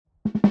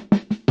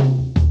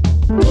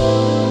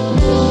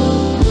Hello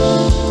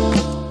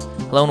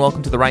and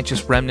welcome to the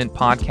Righteous Remnant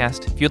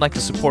podcast. If you'd like to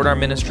support our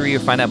ministry or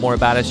find out more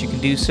about us, you can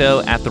do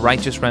so at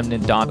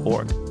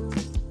therighteousremnant.org.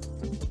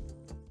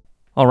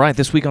 All right,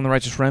 this week on The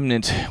Righteous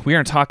Remnant, we are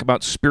going to talk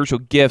about spiritual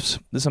gifts.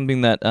 This is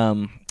something that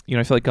I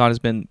feel like God has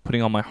been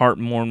putting on my heart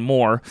more and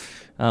more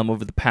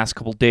over the past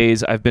couple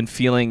days. I've been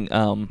feeling,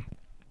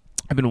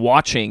 I've been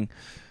watching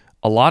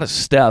a lot of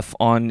stuff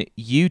on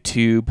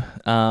YouTube,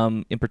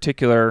 in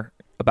particular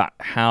about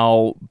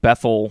how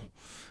Bethel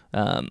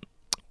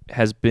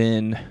has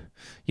been,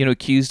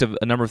 accused of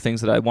a number of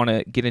things that I want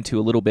to get into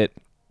a little bit.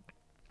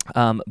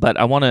 But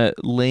I want to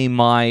lay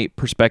my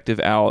perspective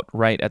out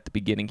right at the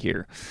beginning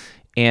here.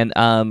 And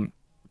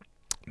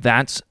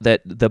that's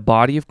that the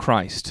body of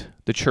Christ,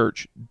 the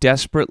church,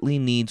 desperately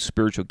needs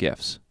spiritual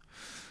gifts.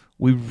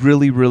 We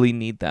really, really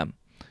need them.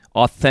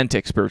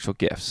 Authentic spiritual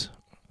gifts,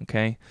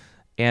 okay?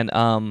 And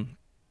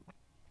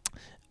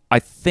I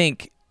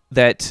think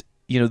that,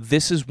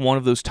 this is one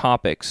of those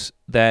topics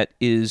that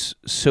is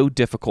so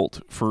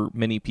difficult for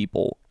many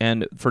people,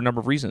 and for a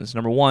number of reasons.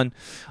 Number one,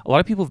 a lot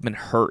of people have been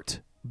hurt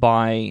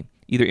by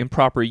either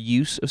improper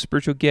use of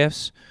spiritual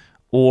gifts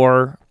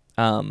or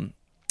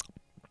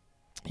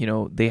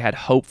they had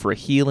hope for a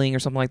healing or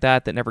something like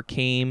that never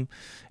came,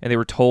 and they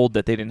were told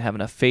that they didn't have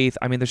enough faith.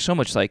 I mean, there's so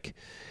much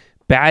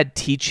bad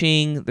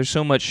teaching, there's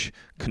so much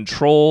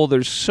control,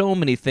 there's so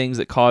many things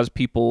that cause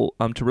people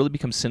to really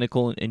become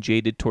cynical and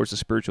jaded towards the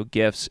spiritual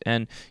gifts.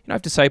 And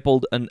I've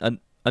discipled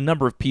a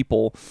number of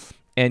people,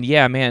 and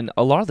yeah, man,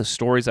 a lot of the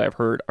stories I've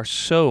heard are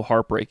so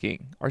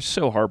heartbreaking,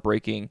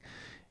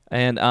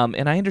 and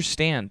I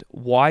understand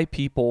why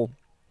people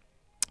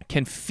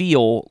can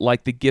feel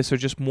like the gifts are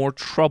just more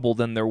trouble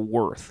than they're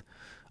worth.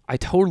 I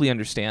totally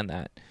understand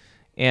that.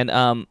 And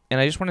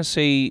I just want to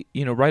say,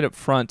 right up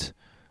front,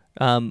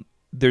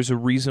 there's a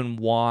reason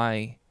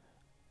why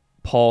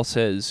Paul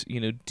says,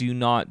 do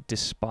not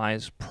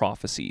despise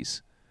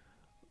prophecies,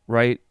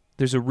 right?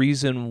 There's a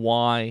reason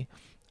why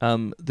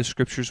the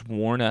scriptures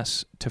warn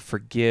us to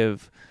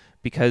forgive,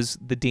 because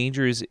the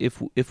danger is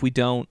if we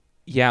don't,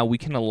 we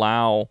can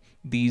allow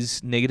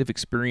these negative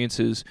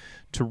experiences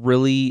to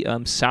really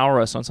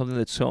sour us on something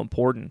that's so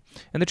important.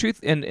 And the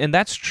truth, and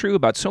that's true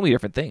about so many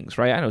different things,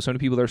 right? I know so many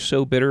people that are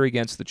so bitter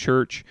against the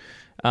church,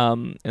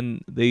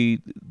 and they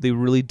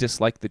really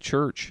dislike the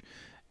church.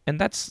 And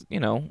that's,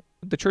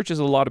 the church is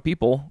a lot of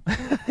people.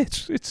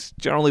 it's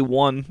generally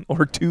one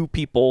or two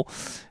people,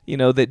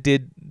 that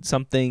did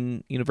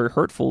something, very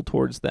hurtful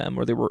towards them,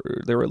 or they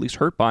were at least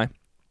hurt by.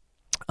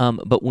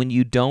 But when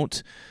you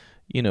don't,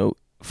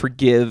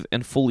 forgive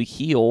and fully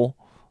heal,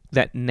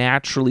 that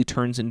naturally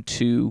turns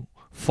into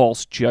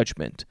false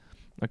judgment,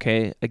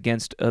 okay,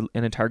 against an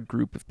entire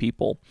group of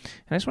people.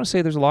 And I just want to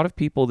say there's a lot of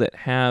people that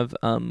have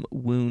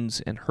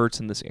wounds and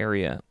hurts in this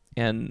area.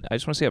 And I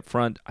just want to say up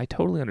front, I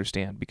totally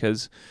understand,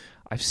 because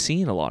I've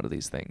seen a lot of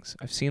these things.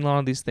 I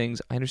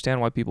understand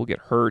why people get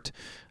hurt.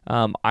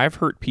 I've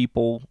hurt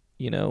people,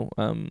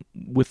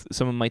 with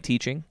some of my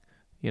teaching,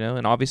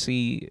 and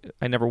obviously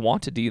I never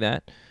want to do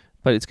that,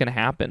 but it's going to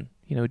happen.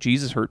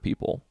 Jesus hurt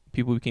people.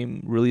 People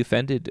became really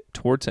offended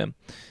towards him.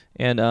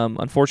 And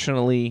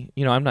unfortunately,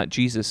 I'm not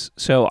Jesus,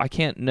 so I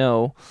can't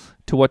know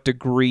to what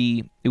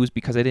degree it was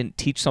because I didn't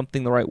teach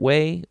something the right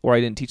way, or I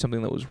didn't teach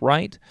something that was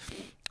right,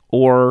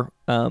 or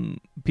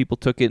people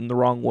took it in the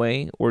wrong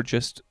way, or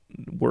just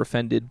were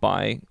offended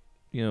by,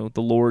 the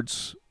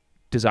Lord's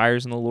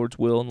desires and the Lord's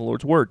will and the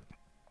Lord's word.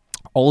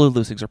 All of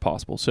those things are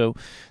possible. So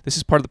this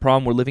is part of the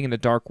problem. We're living in a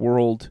dark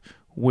world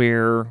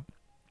where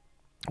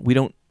we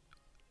don't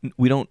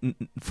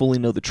fully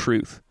know the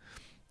truth.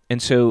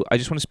 And so I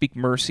just want to speak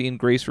mercy and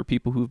grace for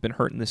people who've been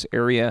hurt in this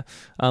area.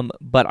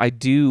 But I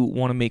do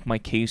want to make my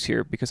case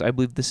here, because I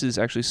believe this is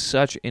actually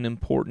such an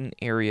important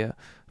area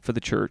for the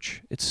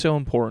church. It's so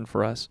important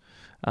for us.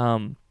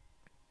 And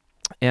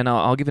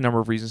I'll give a number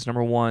of reasons.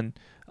 Number one,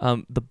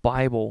 the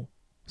Bible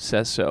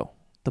says so.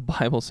 The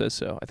Bible says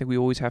so. I think we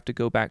always have to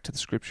go back to the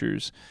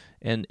Scriptures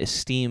and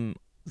esteem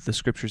the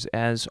Scriptures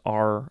as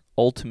our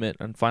ultimate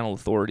and final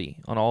authority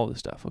on all of this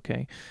stuff,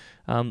 okay?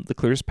 The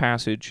clearest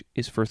passage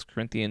is 1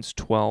 Corinthians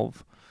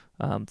 12,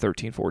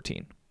 13,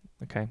 14,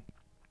 okay?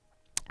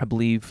 I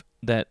believe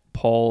that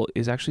Paul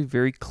is actually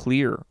very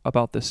clear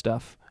about this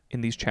stuff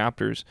in these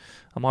chapters.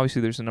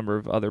 Obviously, there's a number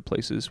of other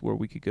places where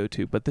we could go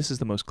to, but this is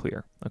the most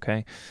clear,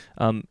 okay?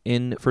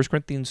 In 1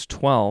 Corinthians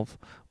 12,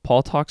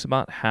 Paul talks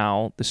about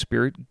how the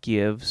Spirit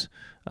gives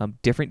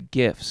different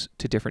gifts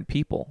to different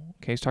people.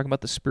 Okay, he's talking about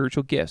the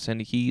spiritual gifts,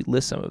 and he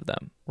lists some of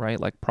them, right?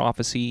 Like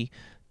prophecy,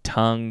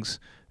 tongues,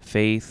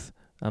 faith,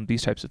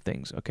 these types of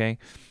things, okay?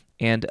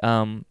 And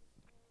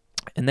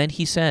then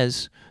he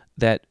says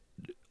that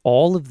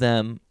all of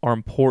them are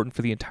important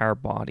for the entire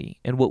body.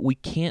 And what we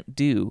can't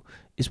do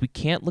is we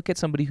can't look at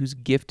somebody who's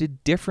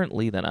gifted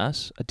differently than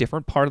us, a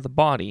different part of the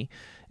body,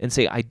 and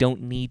say, I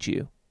don't need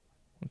you,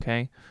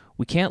 okay?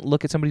 We can't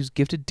look at somebody who's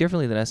gifted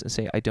differently than us and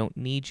say, I don't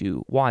need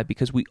you. Why?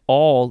 Because we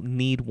all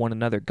need one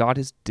another. God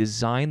has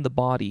designed the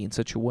body in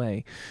such a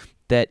way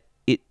that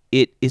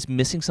it is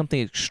missing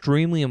something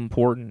extremely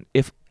important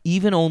if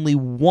even only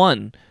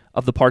one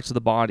of the parts of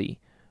the body,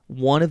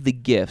 one of the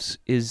gifts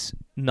is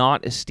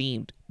not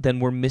esteemed, then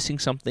we're missing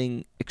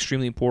something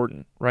extremely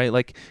important, right?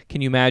 Like,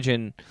 can you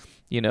imagine,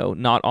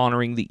 not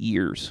honoring the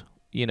ears,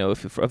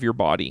 if of your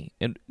body,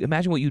 and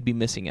imagine what you'd be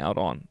missing out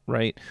on,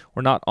 right?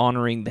 Or not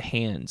honoring the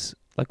hands,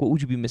 like what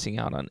would you be missing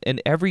out on?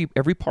 And every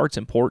part's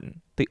important.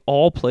 They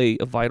all play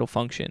a vital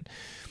function,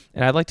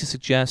 and I'd like to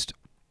suggest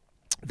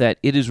that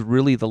it is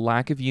really the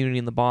lack of unity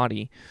in the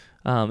body.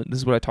 This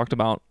is what I talked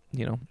about,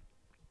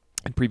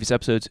 in previous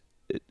episodes.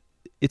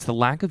 It's the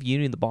lack of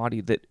unity in the body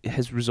that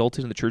has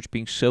resulted in the church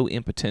being so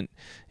impotent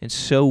and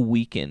so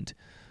weakened.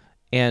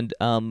 And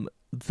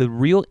the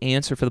real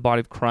answer for the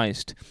body of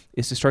Christ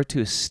is to start to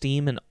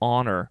esteem and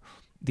honor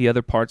the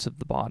other parts of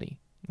the body,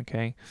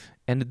 okay?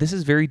 And this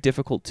is very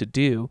difficult to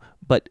do,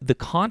 but the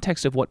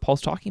context of what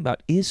Paul's talking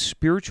about is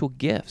spiritual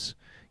gifts.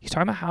 He's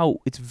talking about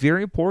how it's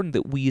very important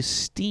that we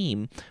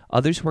esteem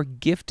others who are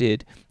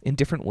gifted in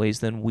different ways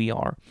than we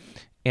are.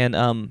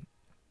 And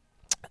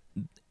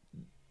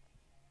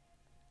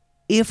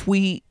if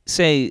we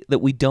say that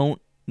we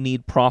don't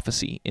need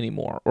prophecy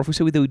anymore, or if we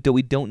say that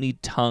we don't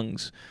need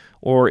tongues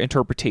or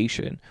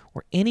interpretation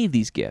or any of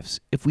these gifts,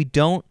 if we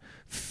don't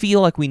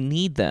feel like we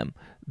need them,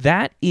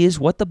 that is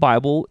what the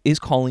Bible is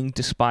calling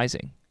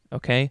despising,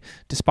 okay?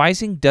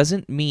 Despising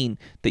doesn't mean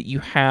that you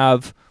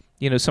have,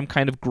 some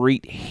kind of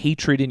great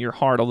hatred in your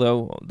heart,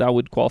 although that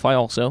would qualify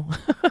also.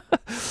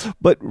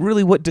 But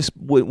really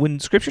when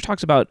Scripture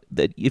talks about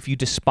that if you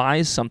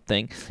despise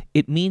something,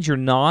 it means you're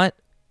not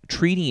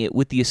treating it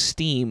with the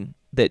esteem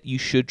that you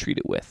should treat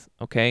it with,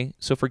 okay?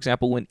 So, for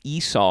example, when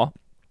Esau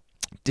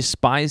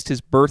despised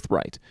his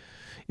birthright,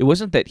 it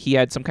wasn't that he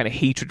had some kind of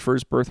hatred for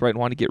his birthright and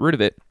wanted to get rid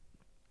of it.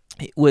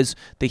 It was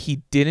that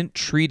he didn't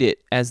treat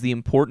it as the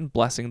important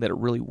blessing that it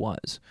really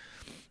was.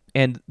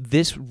 And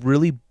this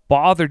really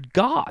bothered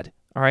God,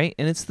 all right?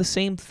 And it's the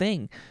same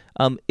thing.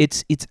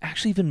 It's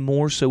actually even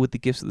more so with the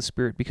gifts of the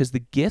Spirit, because the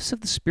gifts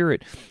of the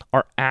Spirit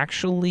are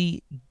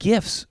actually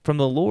gifts from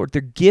the Lord.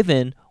 They're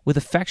given with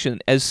affection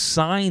as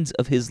signs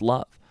of His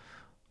love,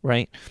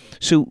 right?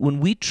 So when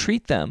we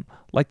treat them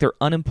like they're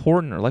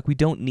unimportant or like we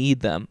don't need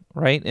them,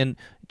 right? And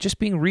just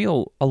being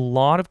real, a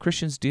lot of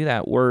Christians do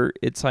that, where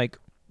it's like,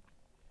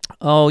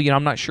 oh,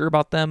 I'm not sure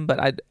about them, but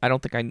I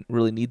don't think I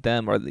really need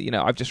them, or,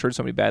 I've just heard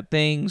so many bad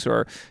things,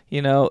 or,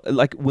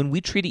 like when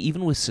we treat it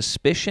even with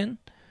suspicion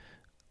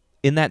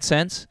in that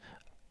sense,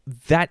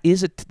 that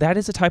is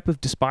a type of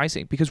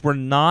despising, because we're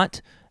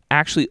not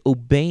actually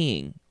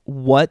obeying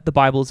what the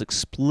Bible is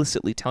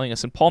explicitly telling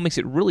us. And Paul makes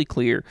it really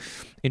clear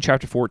in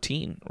chapter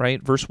 14,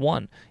 right? Verse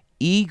 1,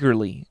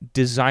 eagerly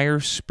desire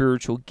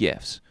spiritual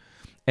gifts.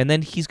 And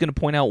then he's going to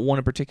point out one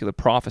in particular,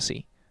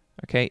 prophecy,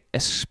 okay?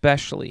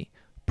 Especially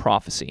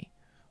prophecy,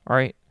 all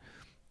right?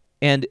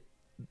 And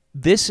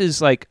this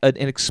is like an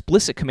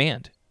explicit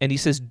command. And he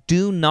says,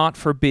 do not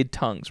forbid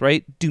tongues,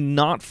 right? Do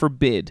not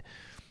forbid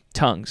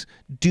tongues.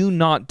 Do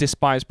not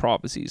despise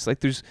prophecies.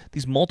 Like there's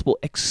these multiple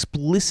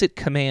explicit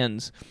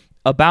commands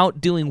about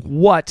doing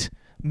what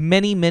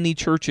many, many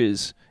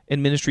churches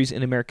and ministries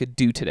in America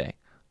do today,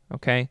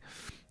 okay?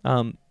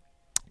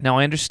 Now,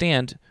 I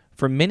understand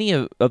for many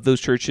of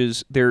those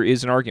churches, there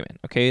is an argument,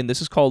 okay? And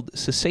this is called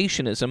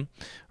cessationism.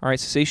 All right,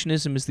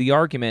 cessationism is the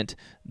argument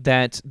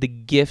that the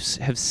gifts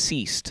have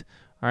ceased,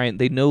 all right?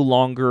 They no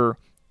longer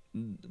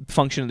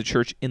function in the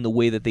church in the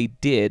way that they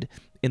did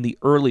in the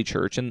early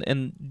church.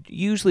 And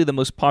usually the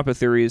most popular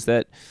theory is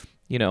that,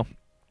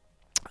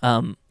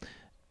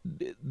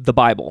 the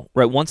Bible,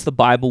 right? Once the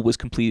Bible was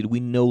completed,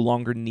 we no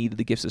longer needed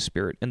the gifts of the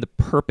Spirit. And the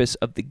purpose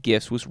of the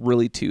gifts was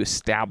really to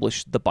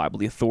establish the Bible,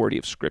 the authority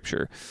of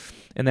Scripture.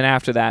 And then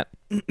after that,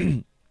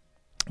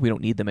 we don't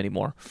need them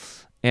anymore.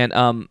 And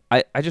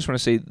I just want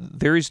to say,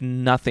 there is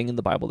nothing in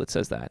the Bible that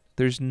says that.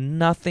 There's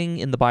nothing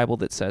in the Bible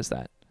that says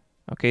that.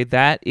 Okay,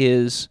 that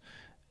is,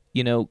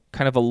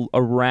 kind of a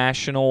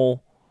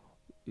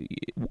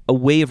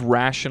way of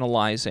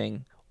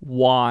rationalizing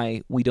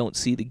why we don't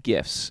see the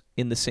gifts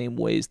in the same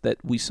ways that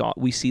we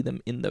see them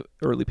in the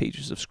early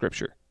pages of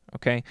Scripture.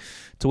 Okay,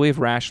 it's a way of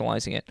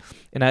rationalizing it,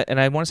 and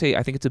I want to say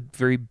I think it's a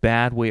very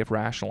bad way of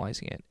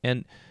rationalizing it.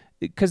 And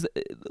because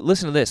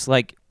listen to this,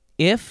 like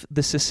if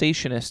the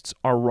cessationists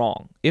are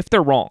wrong, if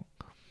they're wrong,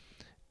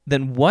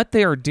 then what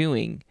they are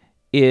doing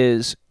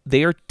is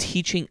they are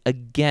teaching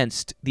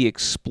against the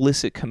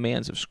explicit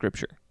commands of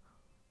Scripture.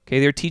 Okay,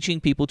 they're teaching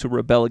people to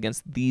rebel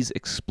against these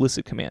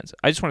explicit commands.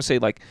 I just want to say,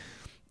 like,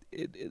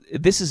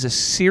 this is a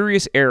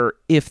serious error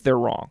if they're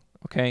wrong,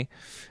 okay?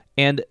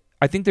 And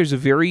I think there's a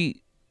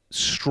very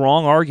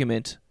strong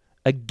argument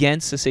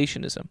against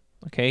cessationism,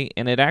 okay?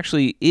 And it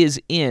actually is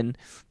in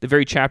the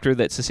very chapter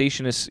that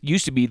cessationists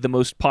used to be the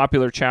most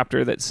popular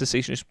chapter that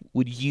cessationists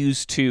would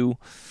use to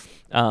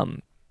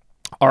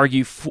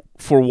argue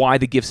for why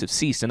the gifts have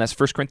ceased, and that's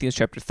 1 Corinthians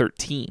chapter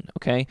 13,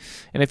 okay?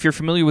 And if you're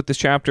familiar with this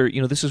chapter,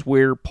 this is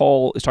where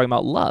Paul is talking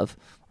about love,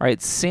 all right?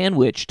 It's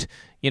sandwiched,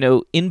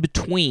 in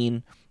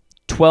between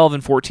 12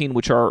 and 14,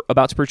 which are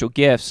about spiritual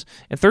gifts,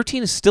 and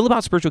 13 is still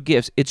about spiritual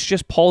gifts. It's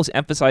just Paul is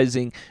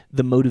emphasizing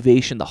the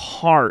motivation, the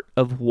heart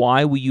of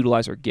why we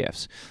utilize our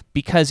gifts.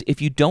 Because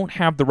if you don't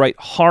have the right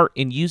heart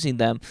in using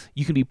them,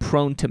 you can be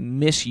prone to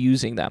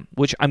misusing them,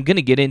 which I'm going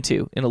to get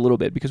into in a little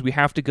bit, because we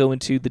have to go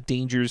into the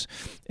dangers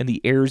and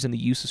the errors in the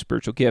use of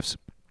spiritual gifts,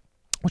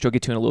 which I'll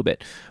get to in a little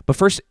bit. But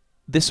first,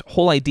 this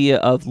whole idea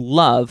of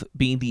love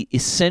being the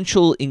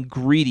essential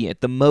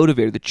ingredient, the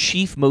motivator, the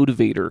chief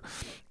motivator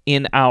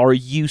in our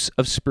use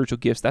of spiritual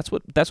gifts. That's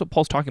what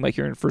Paul's talking about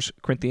here in 1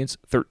 Corinthians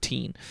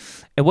 13.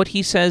 And what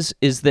he says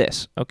is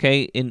this,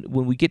 okay?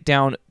 When we get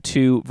down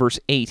to verse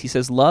 8, he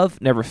says, "Love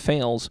never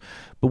fails,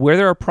 but where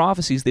there are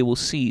prophecies, they will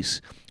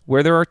cease.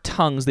 Where there are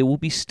tongues, they will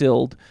be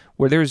stilled.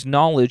 Where there is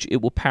knowledge,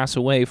 it will pass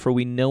away. For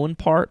we know in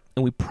part,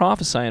 and we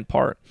prophesy in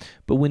part.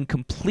 But when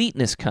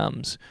completeness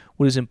comes,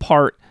 what is in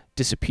part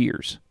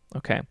disappears."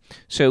 Okay,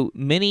 so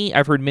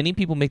I've heard many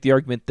people make the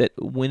argument that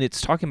when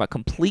it's talking about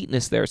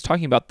completeness there, it's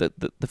talking about the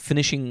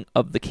finishing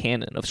of the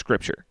canon of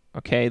Scripture,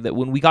 okay? That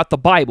when we got the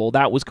Bible,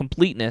 that was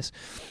completeness,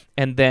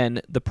 and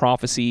then the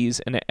prophecies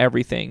and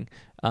everything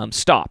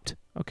stopped,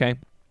 okay?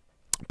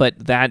 But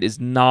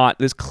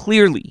that's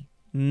clearly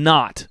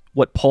not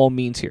what Paul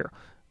means here,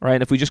 right?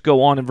 And if we just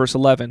go on in verse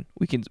 11,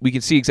 we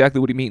can see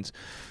exactly what he means.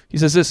 He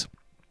says this,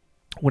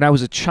 "When I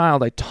was a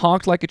child, I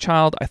talked like a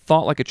child, I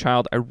thought like a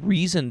child, I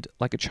reasoned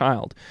like a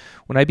child.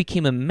 When I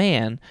became a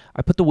man,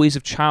 I put the ways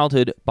of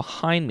childhood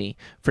behind me.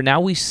 For now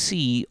we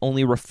see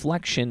only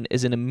reflection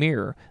as in a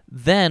mirror.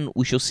 Then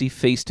we shall see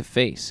face to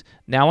face.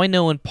 Now I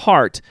know in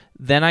part,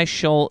 then I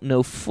shall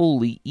know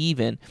fully,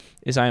 even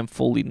as I am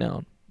fully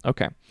known."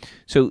 Okay,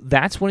 so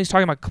that's when he's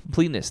talking about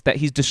completeness, that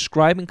he's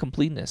describing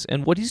completeness.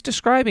 And what he's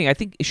describing, I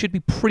think it should be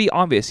pretty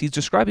obvious. He's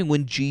describing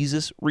when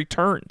Jesus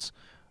returns,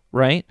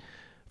 right?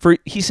 For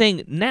he's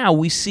saying, now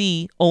we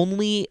see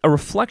only a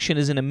reflection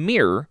as in a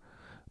mirror,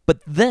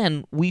 but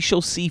then we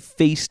shall see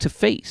face to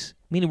face,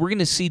 meaning we're going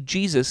to see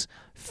Jesus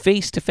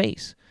face to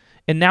face.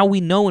 And now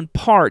we know in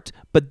part,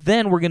 but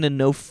then we're going to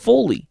know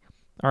fully.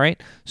 All right?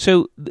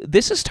 So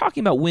this is talking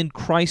about when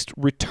Christ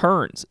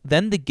returns,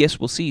 then the gifts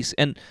will cease.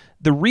 And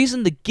the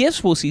reason the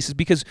gifts will cease is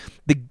because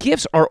the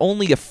gifts are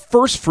only a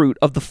first fruit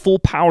of the full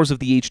powers of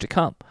the age to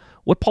come.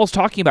 What Paul's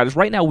talking about is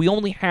right now we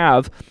only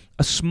have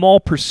a small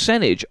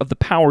percentage of the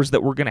powers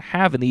that we're going to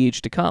have in the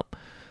age to come.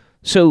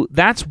 So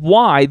that's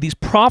why these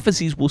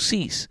prophecies will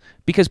cease,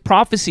 because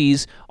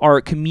prophecies are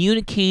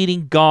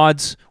communicating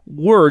God's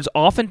words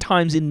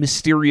oftentimes in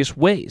mysterious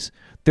ways.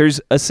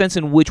 There's a sense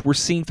in which we're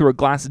seeing through a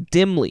glass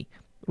dimly,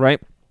 right?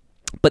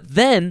 But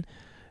then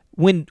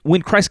when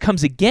Christ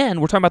comes again,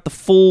 we're talking about the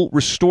full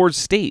restored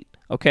state,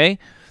 okay?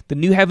 The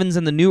new heavens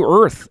and the new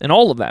earth and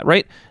all of that,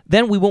 right?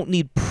 Then we won't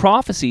need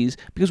prophecies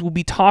because we'll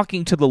be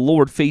talking to the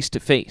Lord face to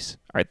face.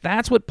 All right,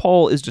 that's what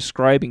Paul is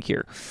describing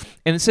here.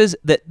 And it says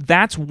that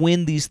that's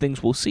when these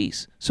things will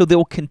cease. So they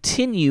will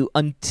continue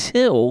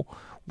until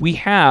we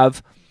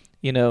have,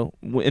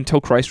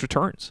 until Christ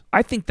returns.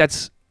 I think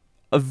that's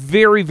a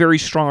very, very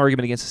strong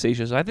argument against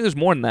cessations. I think there's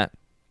more than that.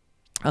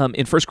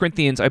 In 1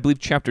 Corinthians, I believe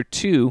chapter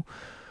 2,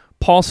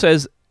 Paul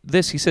says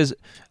this. He says,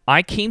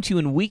 "I came to you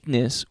in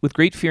weakness, with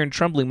great fear and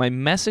trembling. My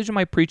message and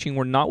my preaching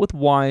were not with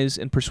wise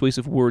and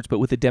persuasive words, but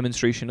with a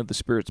demonstration of the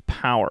Spirit's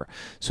power,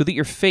 so that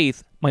your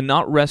faith might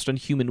not rest on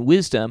human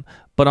wisdom,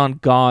 but on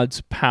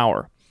God's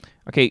power."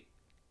 Okay,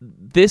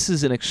 this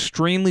is an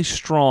extremely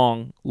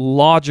strong,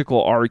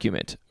 logical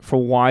argument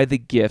for why the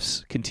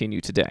gifts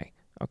continue today.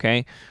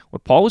 Okay,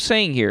 what Paul was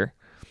saying here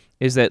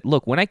is that,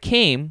 look, when I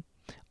came,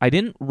 I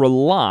didn't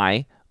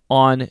rely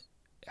on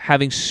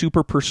having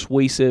super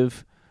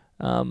persuasive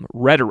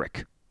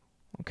rhetoric.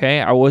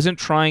 Okay, I wasn't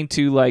trying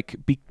to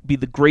be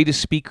the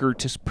greatest speaker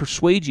to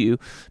persuade you,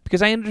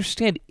 because I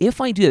understand if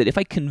I do that, if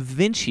I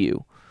convince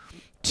you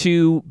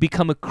to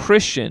become a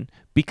Christian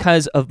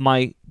because of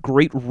my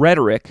great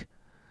rhetoric,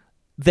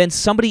 then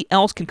somebody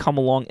else can come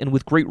along and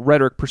with great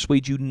rhetoric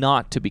persuade you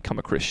not to become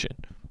a Christian.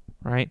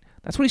 Right?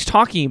 That's what he's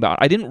talking about.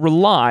 I didn't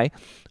rely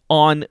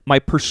on my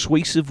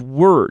persuasive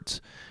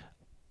words.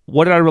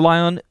 What did I rely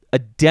on? A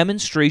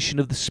demonstration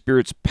of the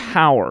Spirit's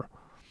power,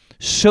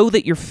 so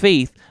that your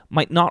faith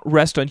might not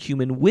rest on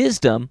human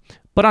wisdom,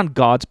 but on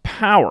God's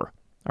power.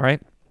 All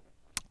right?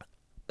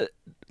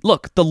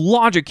 Look, the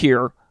logic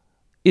here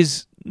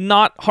is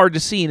not hard to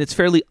see, and it's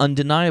fairly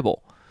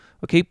undeniable.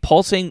 Okay,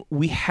 Paul's saying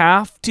we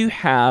have to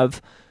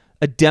have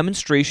a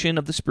demonstration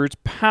of the Spirit's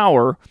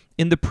power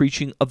in the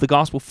preaching of the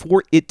gospel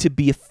for it to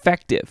be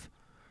effective.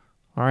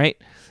 All right?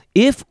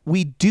 If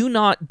we do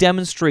not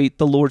demonstrate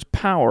the Lord's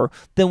power,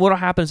 then what will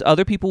happen is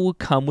other people will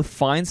come with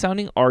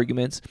fine-sounding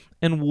arguments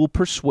and will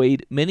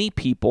persuade many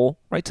people,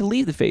 right, to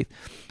leave the faith.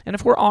 And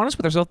if we're honest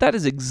with ourselves, that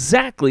is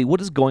exactly what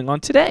is going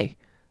on today.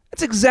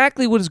 That's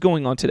exactly what is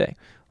going on today,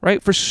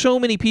 right? For so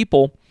many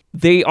people,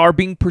 they are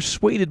being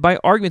persuaded by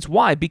arguments.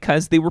 Why?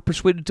 Because they were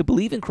persuaded to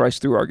believe in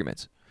Christ through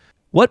arguments.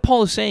 What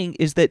Paul is saying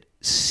is that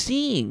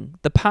seeing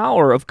the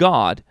power of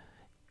God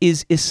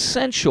is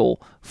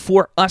essential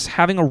for us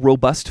having a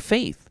robust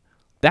faith.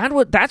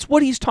 That's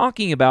what he's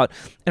talking about,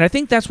 and I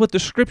think that's what the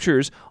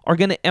scriptures are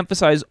going to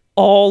emphasize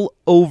all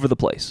over the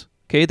place.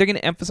 Okay, they're going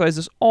to emphasize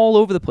this all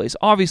over the place.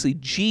 Obviously,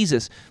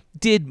 Jesus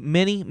did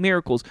many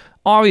miracles.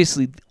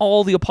 Obviously,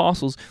 all the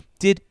apostles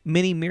did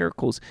many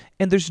miracles,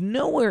 and there's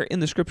nowhere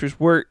in the scriptures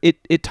where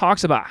it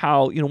talks about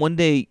how one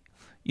day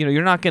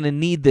you're not going to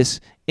need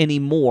this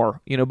anymore.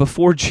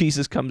 Before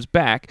Jesus comes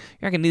back,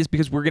 you're not going to need this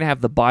because we're going to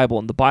have the Bible,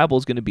 and the Bible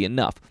is going to be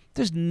enough.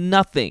 There's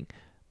nothing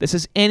that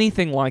says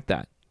anything like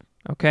that.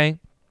 Okay.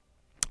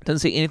 It doesn't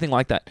say anything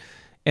like that.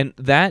 And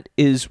that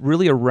is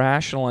really a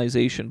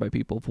rationalization by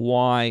people of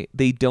why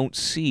they don't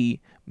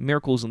see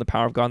miracles and the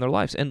power of God in their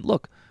lives. And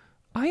look,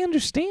 I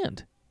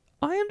understand.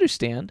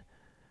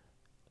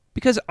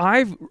 Because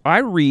I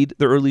read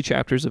the early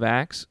chapters of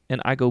Acts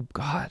and I go,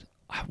 God,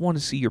 I want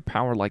to see your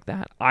power like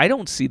that. I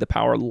don't see the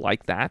power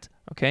like that.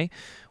 Okay?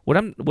 What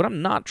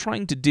I'm not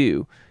trying to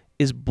do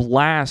is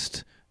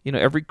blast,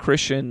 every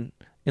Christian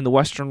in the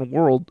Western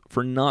world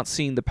for not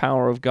seeing the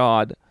power of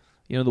God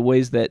the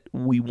ways that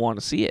we want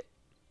to see it,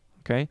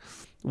 okay?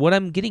 What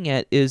I'm getting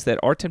at is that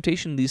our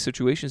temptation in these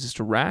situations is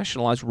to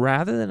rationalize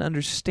rather than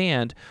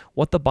understand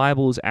what the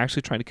Bible is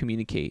actually trying to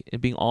communicate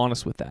and being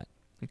honest with that,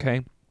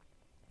 okay?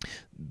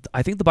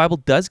 I think the Bible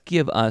does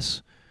give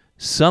us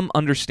some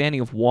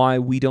understanding of why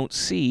we don't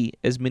see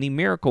as many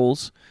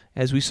miracles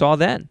as we saw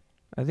then.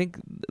 I think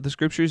the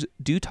scriptures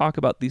do talk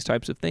about these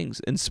types of things,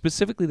 and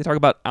specifically they talk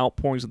about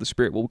outpourings of the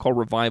Spirit, what we call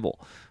revival.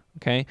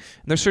 Okay,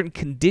 and there's certain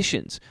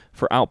conditions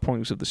for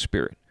outpourings of the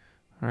Spirit.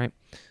 All right,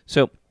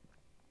 so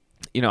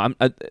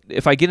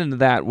if I get into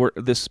that,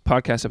 this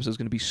podcast episode is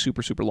going to be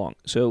super, super long.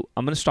 So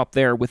I'm going to stop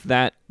there with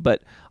that.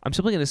 But I'm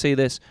simply going to say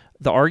this: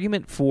 the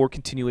argument for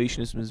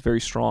continuationism is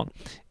very strong,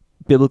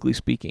 biblically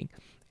speaking.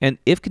 And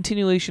if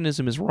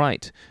continuationism is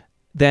right,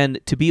 then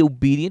to be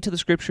obedient to the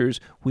scriptures,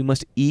 we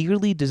must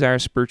eagerly desire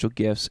spiritual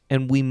gifts,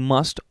 and we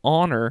must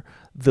honor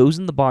those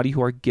in the body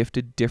who are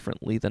gifted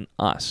differently than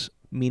us,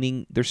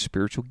 meaning their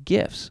spiritual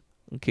gifts.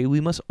 Okay, we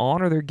must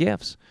honor their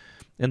gifts.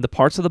 And the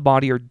parts of the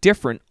body are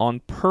different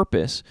on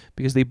purpose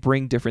because they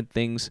bring different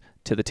things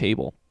to the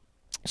table.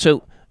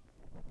 So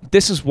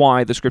this is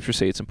why the scriptures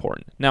say it's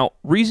important. Now,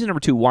 reason number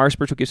 2, why are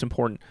spiritual gifts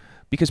important?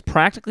 Because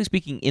practically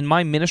speaking, in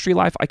my ministry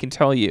life, I can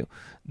tell you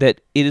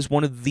that it is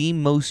one of the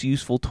most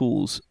useful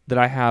tools that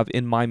I have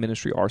in my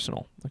ministry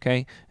arsenal,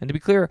 okay? And to be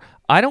clear,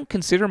 I don't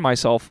consider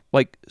myself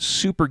like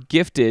super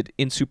gifted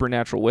in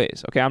supernatural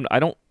ways, okay? I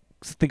don't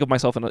think of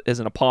myself as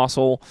an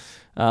apostle.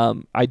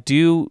 I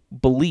do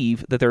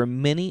believe that there are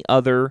many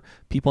other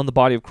people in the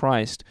body of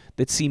Christ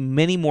that see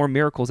many more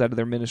miracles out of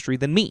their ministry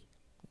than me,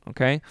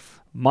 okay?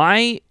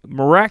 My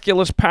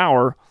miraculous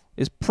power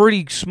is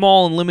pretty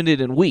small and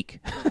limited and weak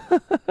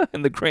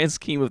in the grand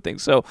scheme of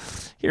things. So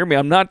hear me,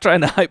 I'm not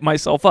trying to hype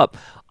myself up.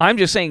 I'm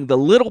just saying the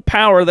little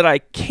power that I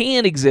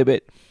can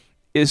exhibit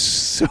is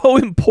so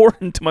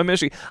important to my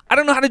ministry. I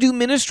don't know how to do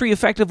ministry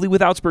effectively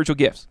without spiritual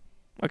gifts,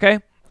 okay?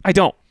 I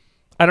don't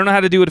know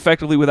how to do it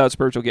effectively without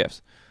spiritual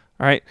gifts,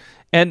 all right?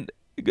 And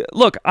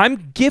look,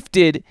 I'm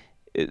gifted,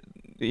 this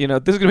is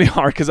going to be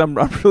hard because I'm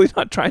really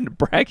not trying to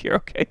brag here,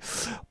 okay?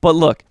 But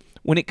look,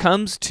 when it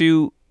comes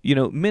to,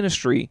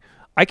 ministry,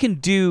 I can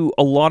do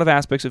a lot of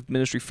aspects of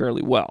ministry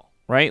fairly well,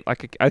 right?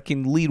 Like I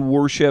can lead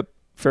worship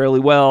fairly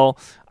well.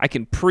 I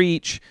can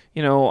preach,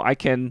 I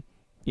can,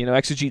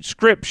 exegete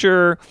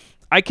scripture.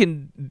 I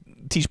can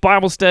teach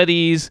Bible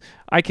studies.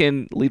 I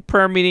can lead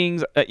prayer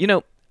meetings.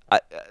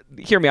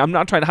 Hear me, I'm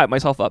not trying to hype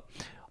myself up.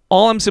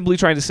 All I'm simply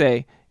trying to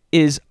say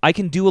is I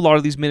can do a lot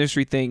of these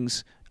ministry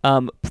things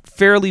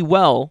fairly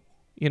well,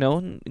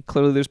 and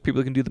clearly there's people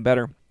that can do them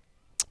better.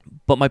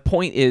 But my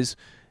point is,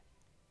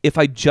 if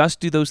I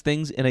just do those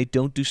things and I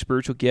don't do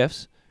spiritual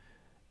gifts,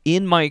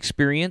 in my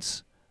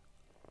experience,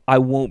 I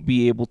won't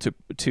be able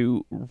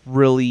to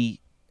really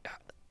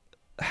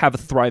have a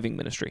thriving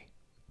ministry.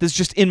 This is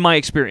just in my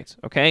experience,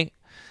 okay?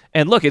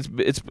 And look,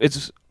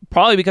 it's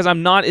probably because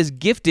I'm not as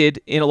gifted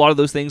in a lot of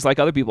those things like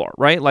other people are,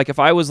 right? Like if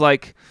I was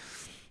like,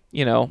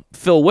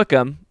 Phil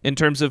Wickham in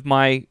terms of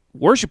my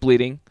worship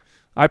leading,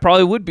 I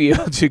probably would be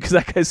able to because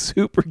that guy's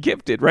super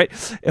gifted, right?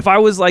 If I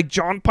was like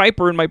John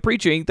Piper in my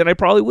preaching, then I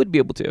probably would be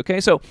able to,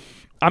 okay? So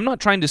I'm not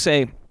trying to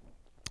say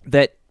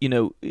that,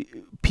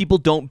 people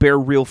don't bear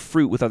real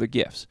fruit with other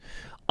gifts.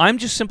 I'm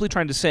just simply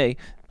trying to say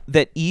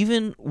that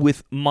even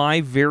with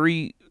my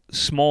very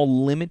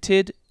small,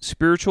 limited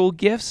spiritual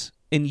gifts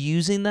and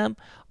using them,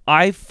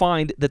 I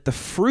find that the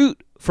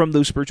fruit from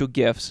those spiritual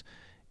gifts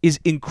is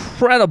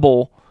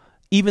incredible,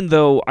 even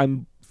though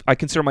I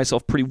consider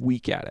myself pretty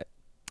weak at it.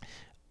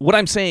 What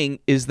I'm saying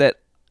is that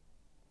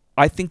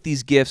I think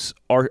these gifts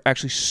are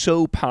actually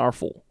so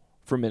powerful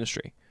for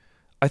ministry.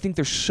 I think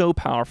they're so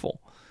powerful.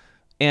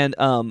 And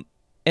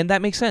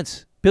that makes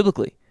sense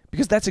biblically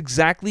because that's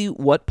exactly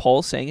what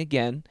Paul's saying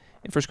again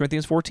in 1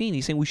 Corinthians 14.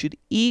 He's saying we should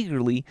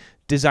eagerly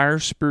desire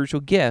spiritual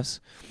gifts.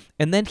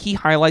 And then he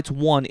highlights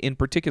one in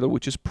particular,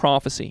 which is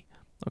prophecy.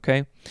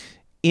 Okay?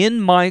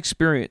 In my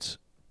experience,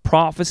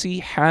 prophecy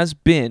has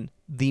been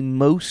the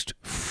most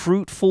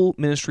fruitful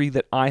ministry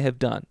that I have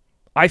done.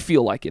 I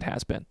feel like it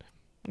has been.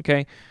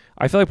 Okay,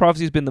 I feel like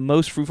prophecy has been the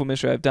most fruitful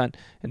ministry I've done.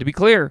 And to be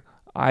clear,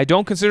 I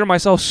don't consider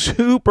myself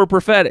super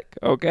prophetic.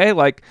 Okay,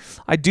 like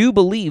I do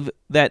believe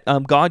that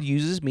God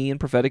uses me in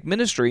prophetic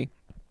ministry,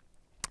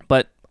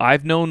 but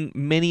I've known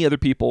many other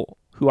people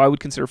who I would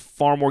consider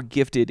far more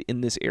gifted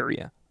in this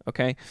area.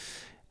 Okay,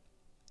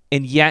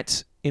 and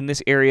yet in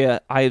this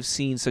area, I have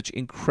seen such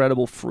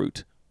incredible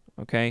fruit.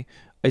 Okay,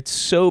 it's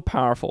so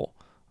powerful.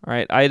 All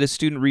right, I had a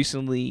student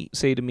recently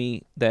say to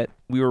me that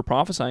we were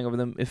prophesying over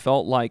them. It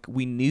felt like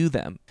we knew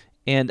them,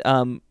 and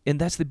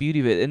that's the beauty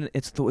of it. And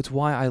it's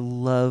why I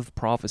love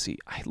prophecy.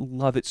 I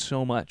love it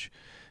so much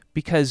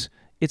because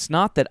it's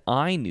not that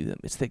I knew them;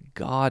 it's that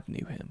God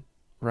knew him.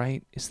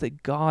 Right? It's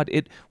that God.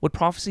 What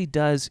prophecy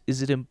does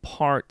is it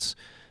imparts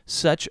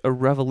such a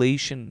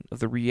revelation of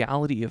the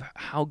reality of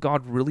how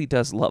God really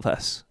does love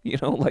us.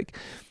 Like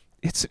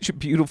it's such a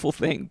beautiful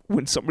thing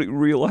when somebody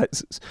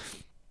realizes.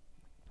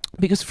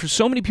 Because for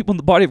so many people in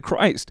the body of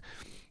Christ,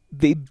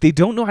 they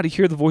don't know how to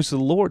hear the voice of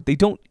the Lord. They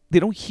don't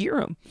hear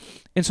him.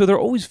 And so they're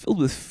always filled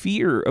with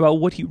fear about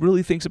what he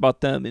really thinks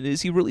about them. And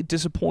is he really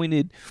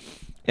disappointed?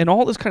 And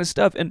all this kind of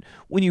stuff. And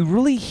when you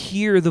really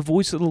hear the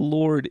voice of the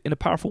Lord in a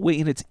powerful way,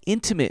 and it's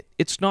intimate,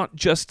 it's not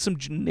just some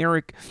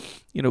generic,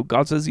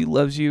 God says he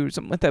loves you or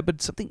something like that, but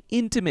it's something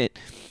intimate.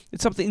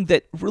 It's something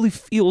that really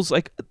feels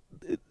like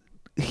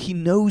he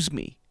knows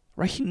me,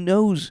 right? He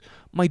knows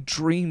my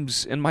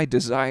dreams and my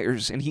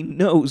desires, and he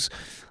knows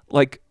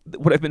like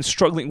what I've been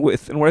struggling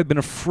with and what I've been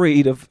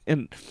afraid of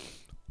and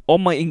all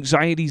my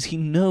anxieties. He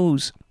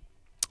knows.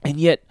 And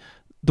yet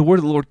the word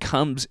of the Lord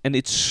comes, and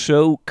it's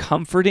so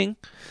comforting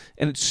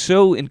and it's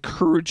so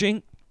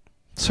encouraging.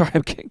 Sorry,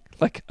 I'm kidding.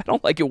 Like, I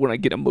don't like it when I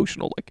get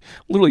emotional. Like,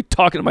 I'm literally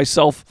talking to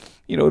myself,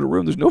 in a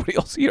room. There's nobody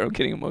else here. I'm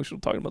getting emotional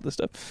talking about this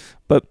stuff.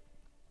 But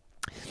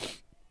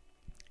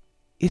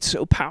it's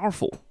so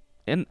powerful.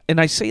 And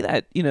I say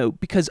that,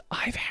 because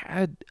I've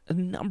had a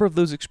number of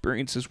those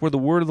experiences where the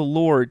word of the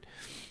Lord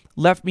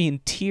left me in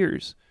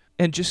tears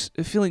and just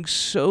feeling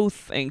so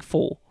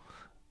thankful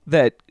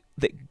that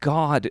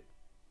God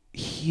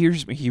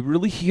hears me. He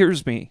really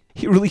hears me.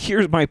 He really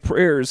hears my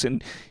prayers,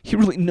 and he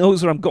really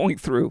knows what I'm going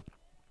through.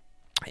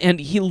 And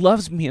he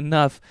loves me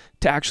enough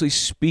to actually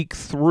speak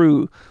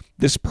through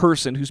this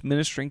person who's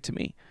ministering to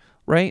me,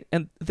 right?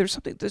 And there's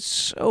something that's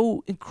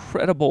so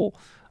incredible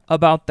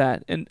about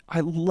that, and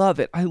I love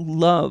it. I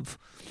love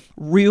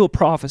real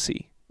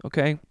prophecy,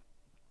 okay?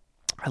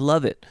 I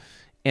love it.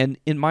 And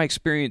in my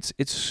experience,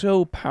 it's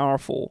so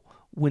powerful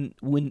when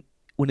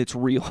it's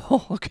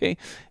real, okay?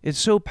 It's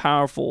so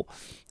powerful.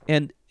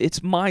 And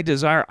it's my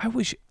desire. I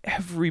wish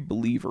every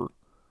believer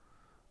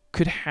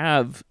could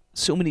have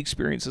so many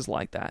experiences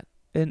like that.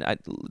 And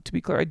to be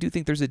clear, I do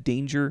think there's a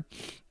danger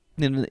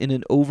in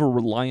an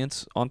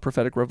over-reliance on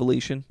prophetic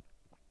revelation.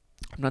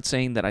 I'm not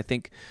saying that I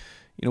think,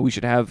 we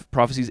should have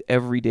prophecies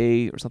every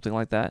day or something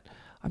like that.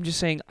 I'm just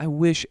saying I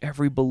wish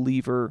every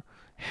believer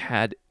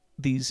had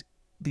these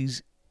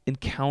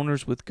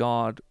encounters with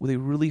God where they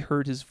really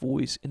heard his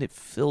voice and it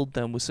filled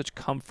them with such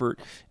comfort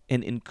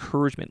and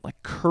encouragement, like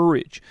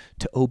courage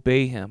to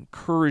obey him,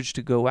 courage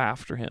to go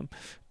after him,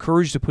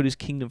 courage to put his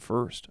kingdom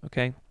first,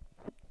 okay?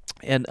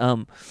 And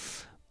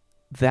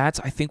that's,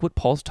 I think, what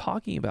Paul's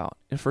talking about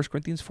in 1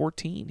 Corinthians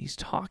 14. He's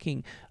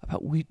talking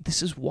about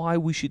this is why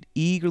we should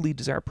eagerly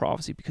desire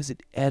prophecy, because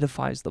it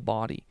edifies the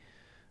body,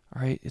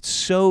 all right? It's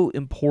so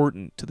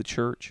important to the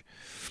church.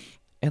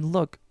 And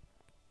look,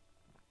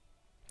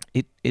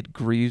 it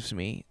grieves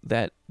me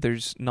that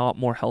there's not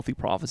more healthy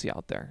prophecy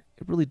out there.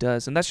 It really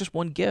does. And that's just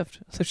one gift.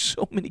 There's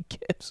so many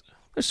gifts.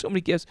 There's so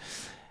many gifts.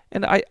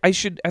 And I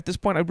should, at this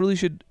point, I really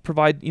should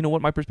provide,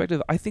 what my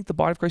perspective. I think the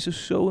body of Christ is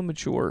so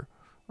immature,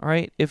 all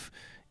right? If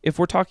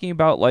we're talking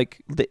about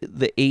like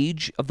the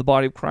age of the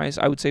body of Christ,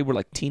 I would say we're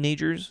like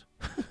teenagers,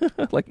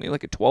 like maybe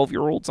like a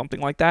 12-year-old, something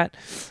like that.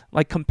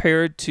 Like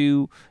compared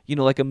to,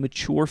 like a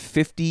mature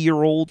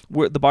 50-year-old,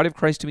 where the body of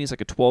Christ to me is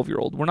like a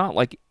 12-year-old. We're not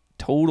like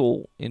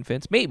total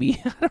infants.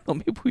 Maybe, I don't know,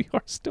 maybe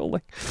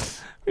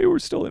we're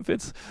still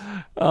infants.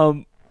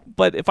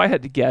 But if I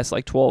had to guess,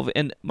 like 12,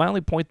 and my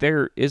only point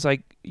there is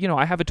like,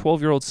 I have a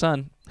 12-year-old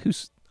son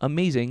who's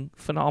amazing,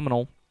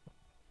 phenomenal,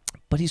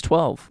 but he's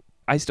 12.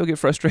 I still get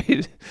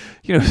frustrated,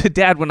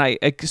 Dad, when I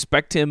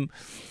expect him,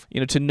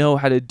 to know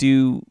how to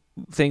do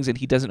things and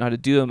he doesn't know how to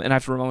do them. And I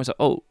have to remind myself,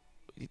 oh,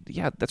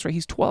 yeah, that's right,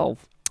 he's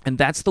 12. And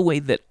that's the way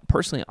that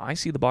personally I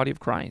see the body of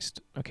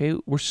Christ, okay?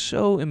 We're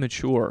so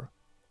immature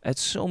at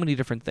so many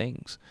different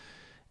things.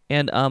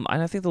 And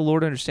I think the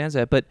Lord understands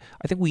that. But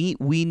I think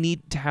we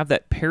need to have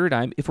that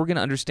paradigm if we're going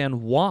to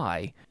understand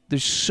why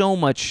there's so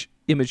much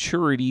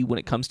immaturity when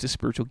it comes to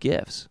spiritual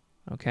gifts.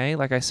 Okay,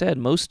 like I said,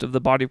 most of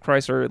the body of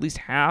Christ, or at least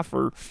half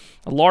or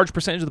a large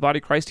percentage of the body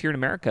of Christ here in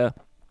America,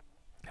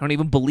 don't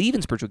even believe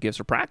in spiritual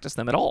gifts or practice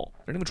them at all.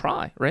 They don't even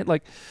try, right?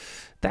 Like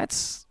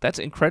that's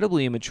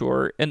incredibly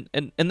immature. And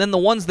then the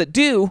ones that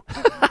do,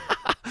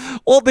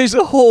 well, there's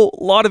a whole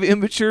lot of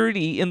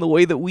immaturity in the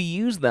way that we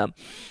use them.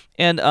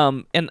 And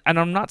I'm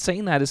not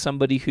saying that as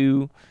somebody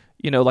who,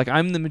 like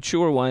I'm the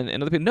mature one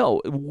and other people.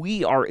 No,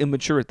 we are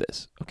immature at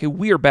this. Okay,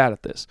 we are bad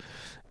at this.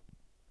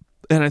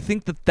 And I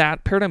think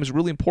that paradigm is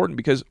really important,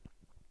 because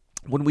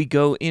when we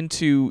go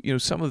into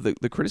some of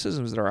the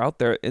criticisms that are out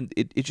there, and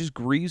it just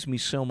grieves me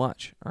so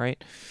much. All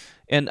right,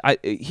 and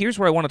here's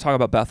where I want to talk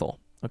about Bethel,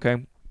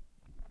 okay?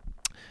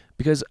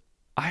 Because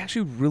I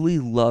actually really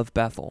love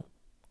Bethel.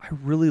 I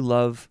really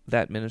love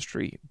that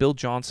ministry. Bill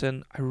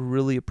Johnson, I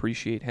really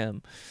appreciate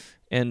him,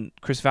 and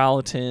Chris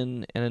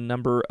Valentin, and a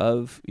number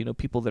of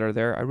people that are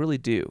there. I really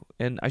do,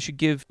 and I should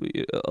give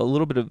a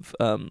little bit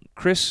of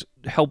Chris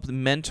helped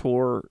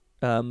mentor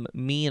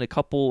me and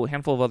a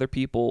handful of other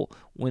people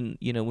when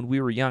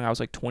we were young. I was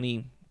like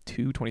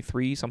 22,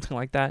 23, something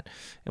like that,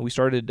 and we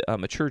started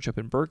a church up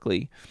in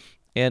Berkeley,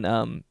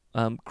 and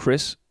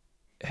Chris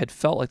had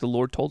felt like the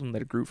Lord told him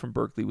that a group from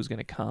Berkeley was going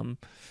to come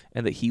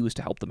and that he was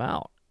to help them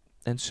out.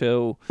 And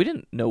so we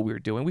didn't know what we were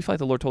doing. We felt like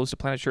the Lord told us to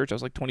plant a church. I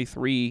was like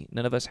 23.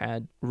 None of us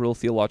had real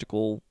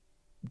theological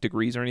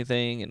degrees or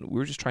anything, and we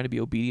were just trying to be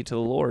obedient to the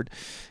Lord.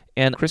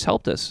 And Chris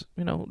helped us,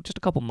 just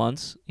a couple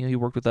months. He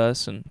worked with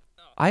us, and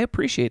I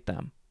appreciate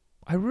them.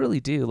 I really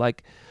do.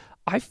 Like,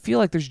 I feel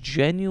like there's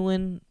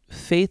genuine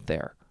faith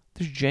there.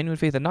 There's genuine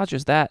faith, and not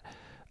just that.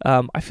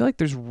 I feel like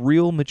there's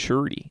real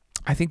maturity.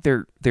 I think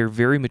they're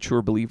very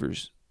mature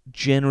believers,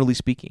 generally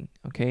speaking,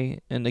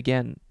 okay? And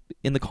again,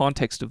 in the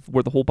context of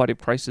where the whole body of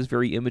Christ is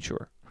very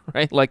immature,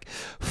 right? Like,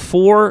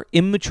 for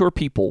immature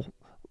people,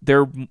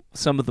 they're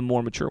some of the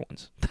more mature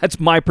ones. That's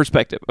my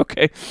perspective,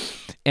 okay?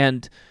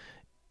 And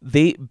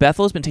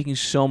Bethel has been taking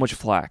so much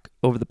flack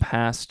over the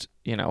past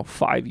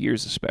 5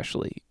 years,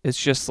 especially.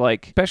 It's just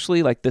like,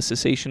 especially like the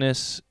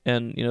cessationists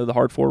and the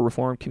hardcore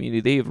reform community,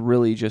 they have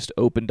really just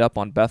opened up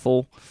on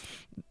Bethel,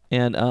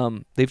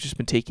 and they've just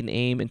been taking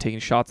aim and taking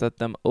shots at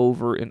them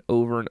over and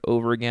over and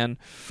over again.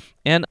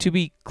 And to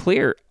be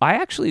clear, I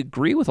actually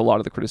agree with a lot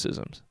of the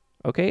criticisms.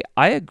 Okay,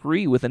 I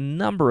agree with a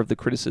number of the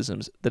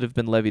criticisms that have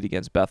been levied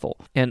against Bethel,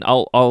 and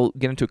I'll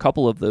get into a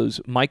couple of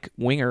those. Mike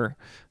Winger,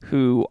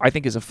 who I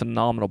think is a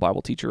phenomenal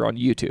Bible teacher on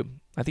YouTube,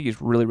 I think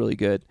he's really, really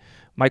good.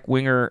 Mike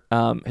Winger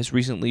has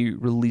recently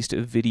released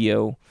a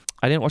video.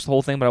 I didn't watch the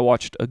whole thing, but I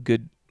watched a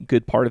good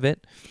part of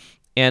it,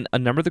 and a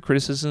number of the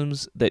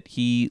criticisms that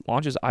he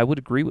launches, I would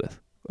agree with.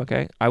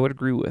 Okay, I would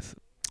agree with.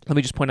 Let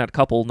me just point out a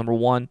couple. Number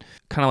one,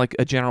 kind of like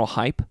a general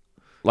hype,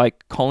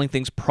 like calling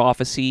things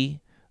prophecy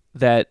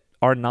that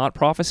are not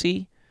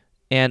prophecy.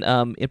 And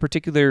in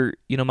particular,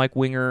 Mike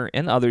Winger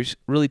and others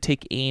really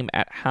take aim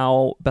at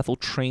how Bethel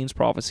trains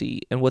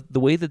prophecy. And the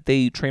way that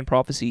they train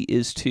prophecy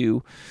is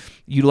to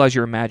utilize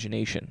your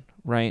imagination,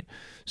 right?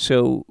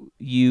 So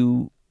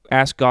you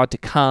ask God to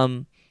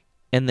come,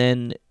 and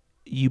then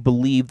you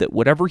believe that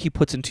whatever he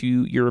puts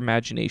into your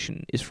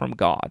imagination is from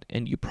God,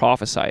 and you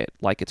prophesy it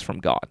like it's from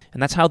God.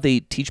 And that's how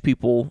they teach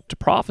people to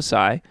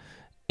prophesy.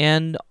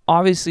 And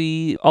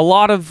obviously, a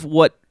lot of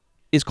what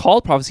is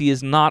called prophecy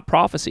is not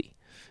prophecy.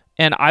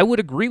 And I would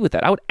agree with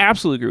that. I would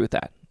absolutely agree with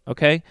that,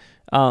 okay?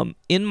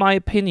 In my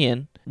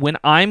opinion, when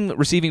I'm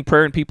receiving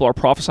prayer and people are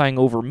prophesying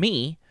over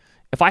me,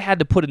 if I had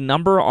to put a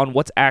number on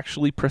what's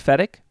actually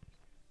prophetic,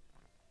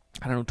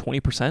 I don't know,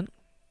 20%?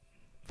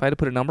 If I had to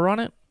put a number on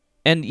it?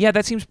 And yeah,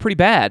 that seems pretty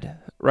bad,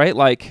 right?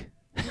 Like,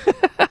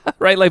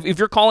 right? Like, if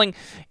you're calling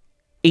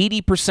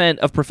 80%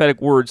 of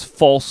prophetic words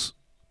false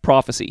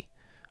prophecy,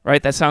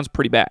 right? That sounds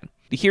pretty bad.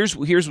 Here's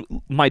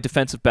my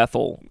defense of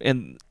Bethel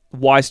and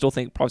why I still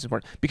think prophecy is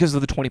important. Because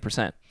of the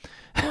 20%.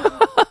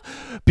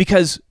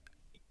 Because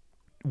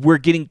we're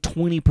getting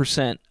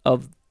 20%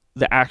 of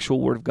the actual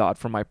word of God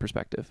from my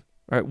perspective,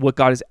 right? What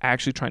God is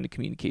actually trying to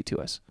communicate to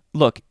us.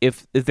 Look,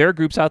 if there are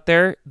groups out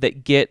there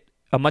that get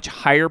a much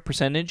higher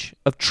percentage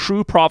of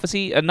true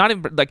prophecy, and not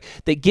even like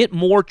they get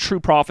more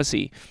true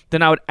prophecy,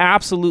 then I would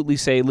absolutely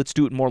say let's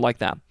do it more like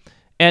that.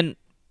 And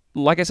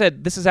like I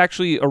said, this is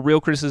actually a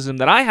real criticism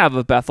that I have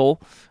of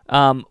Bethel,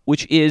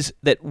 which is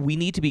that we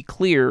need to be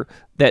clear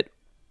that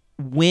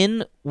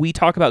when we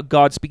talk about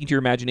God speaking to your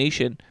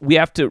imagination, we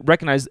have to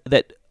recognize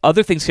that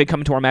other things can come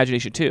into our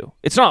imagination too.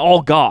 It's not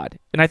all God.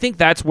 And I think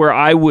that's where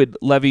I would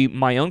levy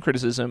my own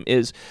criticism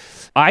is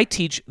I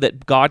teach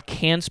that God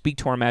can speak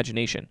to our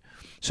imagination.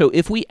 So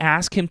if we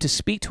ask him to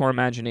speak to our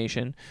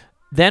imagination,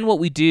 then what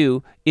we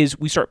do is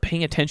we start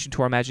paying attention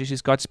to our imagination.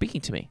 Is God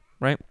speaking to me,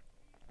 right?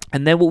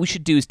 And then what we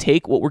should do is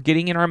take what we're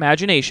getting in our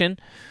imagination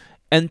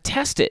and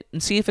test it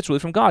and see if it's really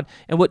from God.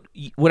 And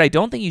what I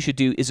don't think you should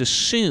do is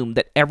assume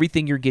that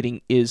everything you're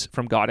getting is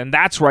from God. And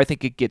that's where I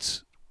think it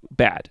gets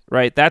bad,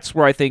 right? That's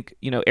where I think,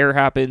 error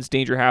happens,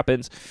 danger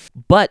happens.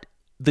 But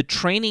the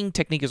training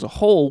technique as a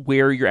whole,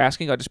 where you're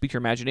asking God to speak to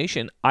your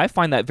imagination, I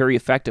find that very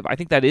effective. I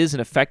think that is an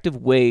effective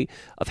way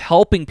of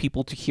helping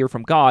people to hear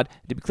from God.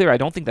 To be clear, I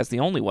don't think that's the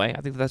only way.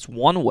 I think that's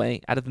one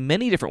way out of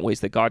many different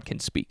ways that God can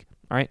speak,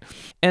 all right?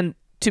 And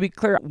to be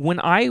clear, when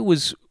I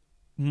was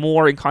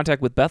more in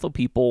contact with Bethel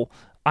people,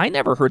 I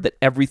never heard that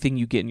everything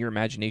you get in your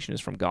imagination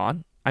is from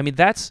God. I mean,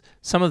 that's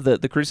some of the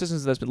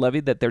criticisms that's been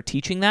levied, that they're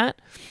teaching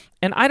that.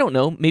 And I don't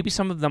know, maybe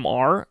some of them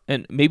are,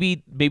 and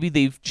maybe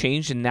they've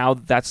changed, and now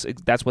that's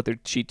what they're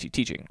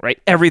teaching, right?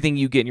 Everything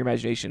you get in your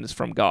imagination is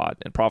from God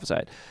and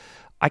prophesied.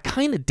 I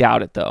kind of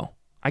doubt it, though.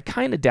 I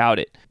kind of doubt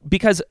it.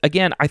 Because,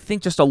 again, I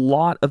think just a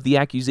lot of the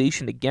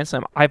accusation against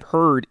them I've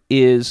heard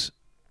is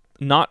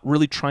not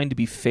really trying to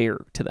be fair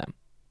to them.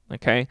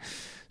 Okay?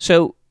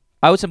 So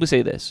I would simply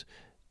say this.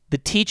 The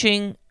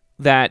teaching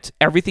that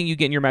everything you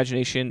get in your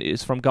imagination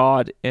is from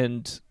God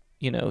and,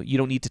 you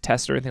don't need to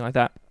test or anything like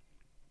that,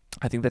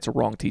 I think that's a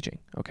wrong teaching,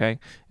 okay?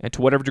 And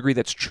to whatever degree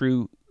that's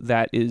true,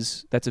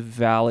 that's a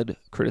valid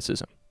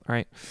criticism, all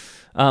right?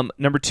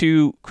 Number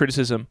 2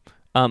 criticism,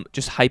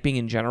 just hyping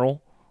in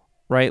general,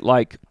 right?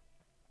 Like,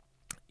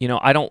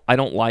 I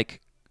don't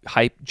like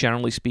hype,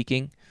 generally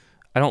speaking.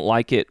 I don't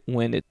like it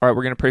when all right,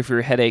 we're going to pray for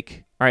your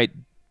headache. All right,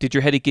 did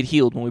your headache get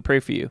healed when we pray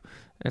for you?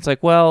 And it's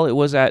like, well, it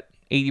was at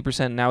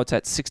 80%, now it's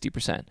at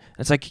 60%. And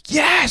it's like,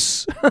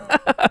 yes,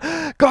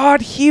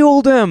 God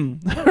healed him,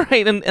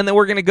 right? And then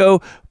we're going to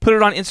go put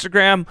it on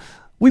Instagram.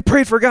 We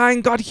prayed for a guy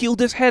and God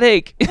healed his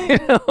headache,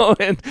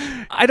 and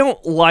I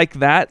don't like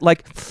that.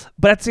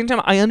 But at the same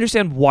time, I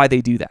understand why they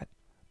do that.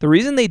 The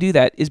reason they do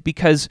that is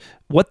because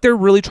what they're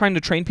really trying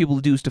to train people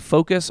to do is to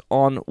focus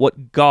on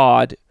what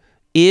God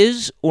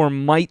is or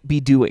might be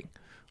doing,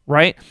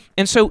 right?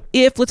 And so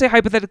if, let's say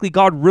hypothetically,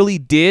 God really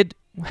did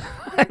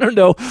I don't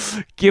know,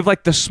 give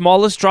the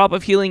smallest drop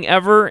of healing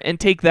ever and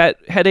take that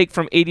headache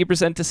from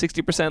 80% to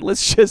 60%.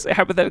 Let's just say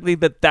hypothetically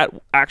that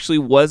actually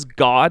was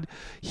God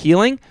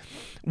healing.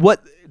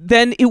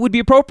 Then it would be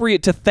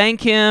appropriate to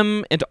thank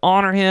him and to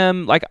honor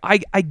him.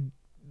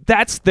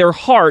 That's their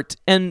heart.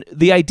 And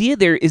the idea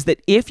there is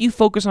that if you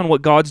focus on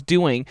what God's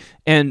doing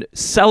and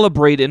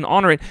celebrate it and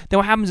honor it, then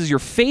what happens is your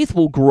faith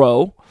will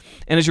grow.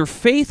 And as your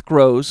faith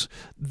grows,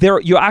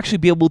 you'll actually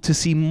be able to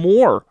see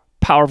more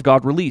power of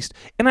God released.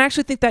 And I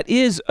actually think that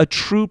is a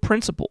true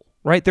principle,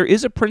 right? There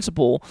is a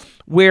principle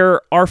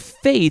where our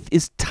faith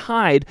is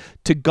tied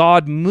to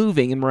God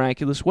moving in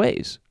miraculous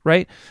ways,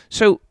 right?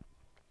 So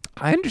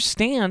I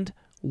understand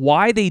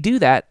why they do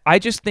that. I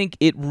just think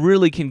it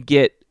really can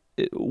get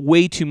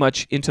way too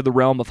much into the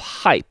realm of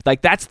hype.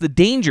 That's the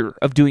danger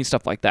of doing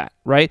stuff like that,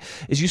 right?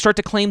 Is you start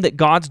to claim that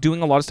God's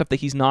doing a lot of stuff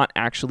that he's not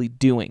actually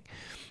doing.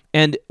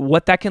 And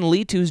what that can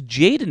lead to is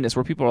jadedness,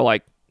 where people are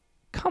like,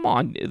 come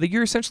on,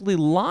 you're essentially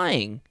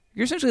lying.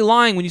 You're essentially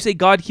lying when you say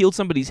God healed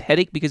somebody's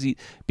headache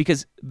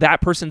because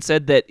that person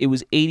said that it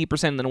was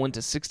 80% and then it went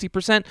to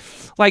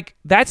 60%.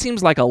 That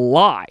seems like a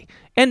lie.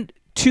 And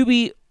to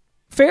be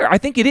fair, I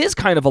think it is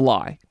kind of a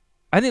lie.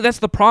 I think that's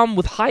the problem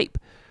with hype,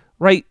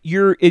 right?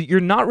 You're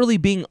not really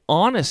being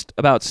honest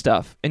about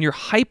stuff, and you're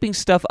hyping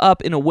stuff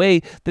up in a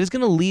way that is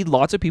going to lead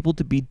lots of people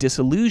to be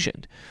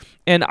disillusioned.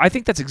 And I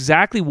think that's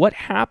exactly what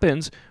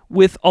happens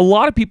with a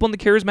lot of people in the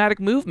charismatic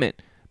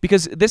movement.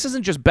 Because this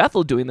isn't just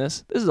Bethel doing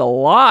this. This is a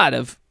lot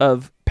of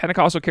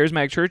Pentecostal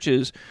charismatic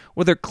churches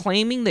where they're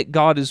claiming that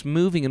God is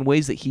moving in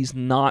ways that he's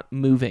not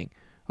moving.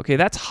 Okay,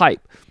 that's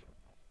hype.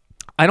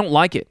 I don't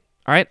like it,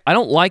 all right? I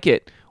don't like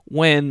it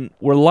when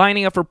we're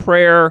lining up for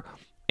prayer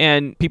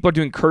and people are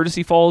doing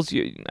courtesy falls.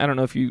 I don't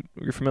know if you're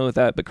familiar with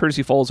that, but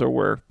courtesy falls are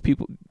where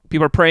people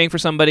are praying for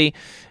somebody,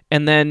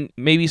 and then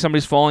maybe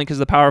somebody's falling because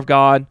of the power of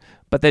God,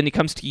 but then he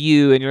comes to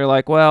you and you're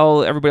like,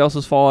 well, everybody else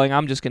is falling.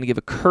 I'm just going to give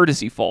a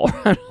courtesy fall.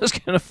 I'm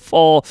just going to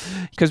fall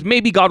because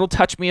maybe God will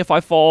touch me if I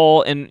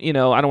fall, and I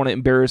don't want to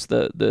embarrass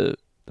the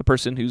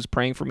person who's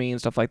praying for me and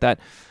stuff like that.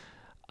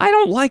 I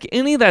don't like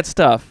any of that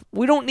stuff.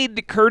 We don't need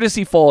the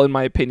courtesy fall, in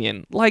my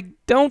opinion.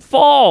 Don't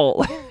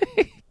fall.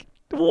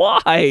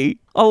 Why?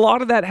 A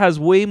lot of that has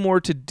way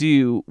more to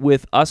do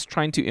with us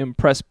trying to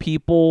impress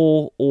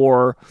people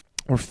or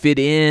fit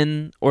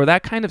in or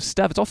that kind of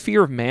stuff. It's all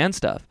fear of man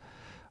stuff.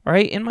 All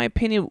right, in my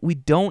opinion, we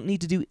don't need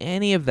to do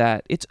any of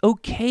that. It's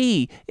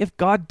okay if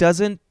God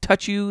doesn't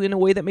touch you in a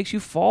way that makes you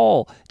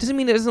fall. It doesn't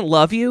mean it doesn't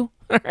love you,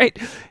 all right?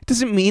 It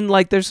doesn't mean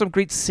there's some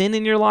great sin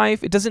in your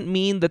life. It doesn't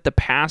mean that the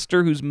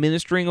pastor who's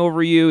ministering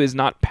over you is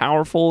not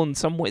powerful in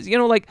some ways.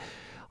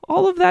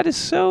 All of that is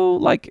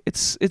so,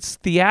 it's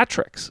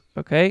theatrics,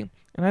 okay?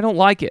 And I don't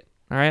like it,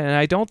 all right? And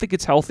I don't think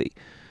it's healthy.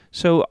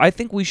 So I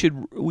think we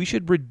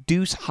should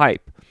reduce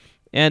hype.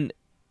 And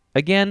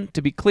again,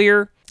 to be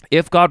clear,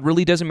 if God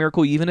really does a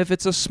miracle, even if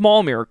it's a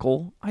small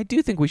miracle, I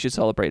do think we should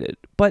celebrate it.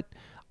 But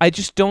I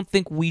just don't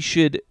think we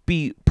should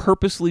be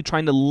purposely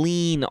trying to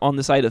lean on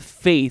the side of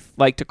faith,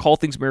 to call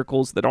things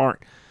miracles that aren't.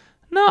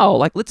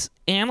 No, let's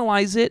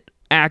analyze it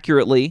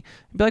accurately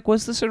and be like,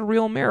 was this a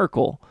real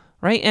miracle,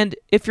 right? And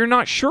if you're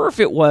not sure if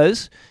it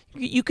was,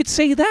 you could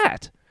say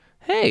that.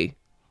 Hey,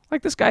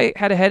 this guy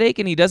had a headache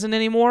and he doesn't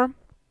anymore.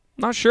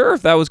 Not sure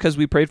if that was because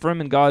we prayed for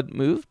him and God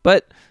moved,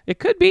 but it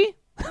could be.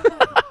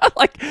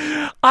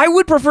 I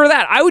would prefer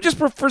that. I would just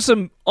prefer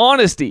some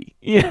honesty,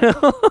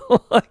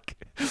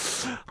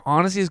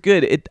 honesty is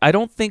good. I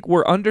don't think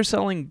we're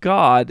underselling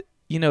God.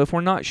 If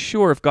we're not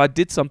sure if God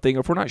did something,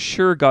 or if we're not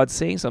sure God's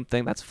saying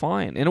something, that's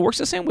fine. And it works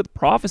the same with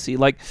prophecy.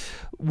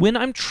 When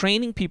I'm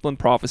training people in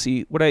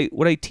prophecy, what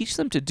I teach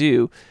them to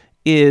do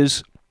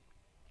is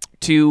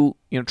to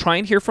try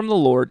and hear from the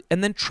Lord,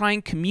 and then try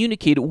and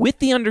communicate it with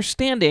the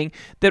understanding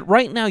that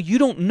right now you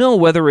don't know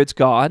whether it's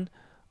God,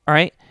 all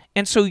right?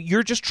 And so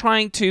you're just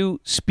trying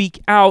to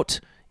speak out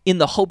in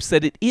the hopes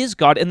that it is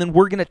God, and then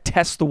we're going to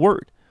test the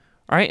word.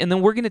 All right, and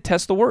then we're going to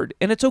test the word.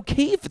 And it's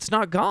okay if it's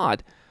not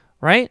God,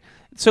 right?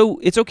 So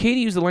it's okay to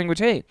use the language,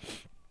 hey,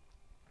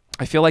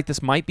 I feel like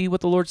this might be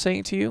what the Lord's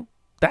saying to you.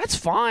 That's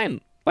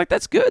fine. Like,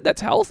 that's good.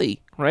 That's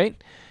healthy, right?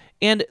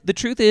 And the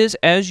truth is,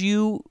 as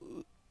you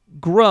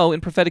grow in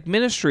prophetic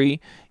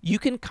ministry, you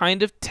can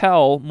kind of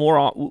tell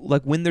more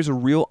like when there's a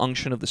real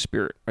unction of the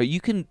Spirit, right? You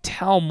can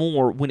tell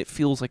more when it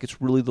feels like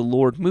it's really the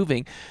Lord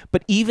moving.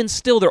 But even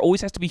still, there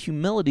always has to be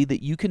humility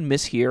that you can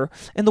mishear,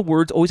 and the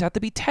words always have to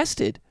be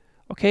tested,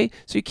 okay?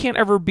 So you can't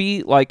ever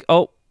be like,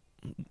 oh,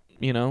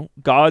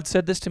 God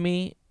said this to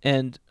me,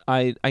 and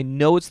I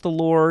know it's the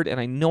Lord, and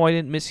I know I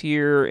didn't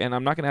mishear, and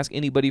I'm not going to ask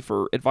anybody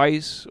for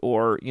advice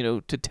or,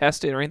 to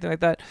test it or anything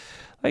like that.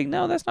 Like,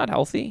 no, that's not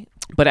healthy.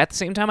 But at the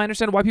same time, I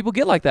understand why people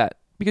get like that.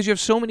 Because you have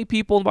so many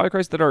people in the body of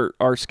Christ that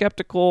are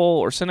skeptical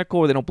or cynical,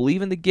 or they don't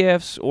believe in the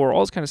gifts or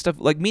all this kind of stuff.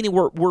 Like, meaning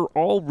we're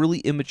all really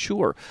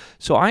immature.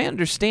 So I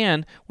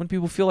understand when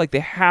people feel like they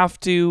have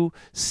to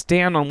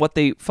stand on what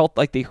they felt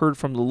like they heard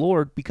from the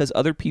Lord because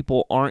other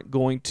people aren't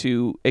going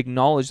to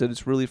acknowledge that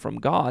it's really from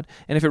God.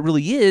 And if it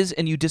really is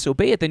and you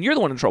disobey it, then you're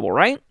the one in trouble,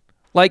 right?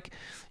 Like,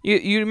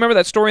 you remember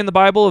that story in the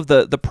Bible of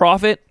the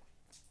prophet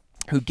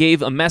who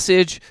gave a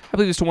message, I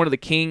believe it was to one of a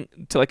king,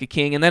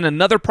 and then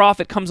another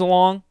prophet comes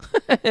along,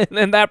 and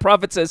then that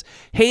prophet says,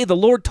 hey, the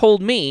Lord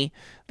told me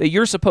that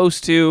you're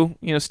supposed to,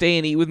 stay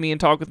and eat with me and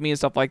talk with me and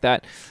stuff like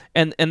that.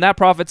 And that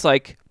prophet's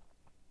like,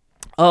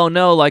 oh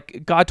no,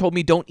 like God told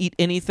me don't eat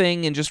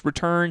anything and just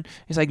return.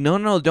 He's like,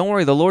 no, don't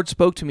worry. The Lord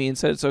spoke to me and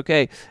said it's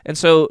okay. And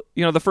so,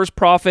 the first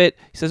prophet,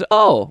 he says,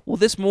 oh, well,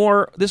 this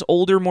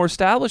older, more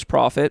established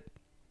prophet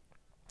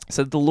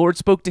said the Lord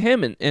spoke to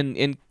him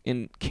and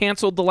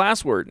canceled the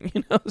last word,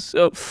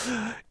 So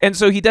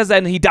he does that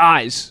and he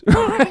dies,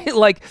 right?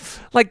 Like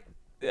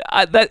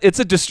that. It's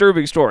a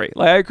disturbing story.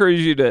 Like, I encourage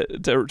you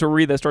to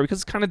read that story because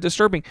it's kind of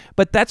disturbing.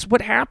 But that's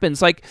what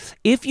happens. Like,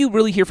 if you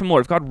really hear from the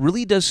Lord, if God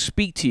really does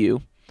speak to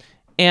you,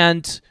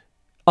 and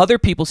other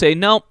people say,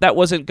 no, that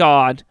wasn't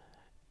God,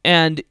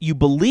 and you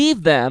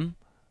believe them,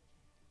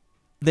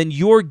 then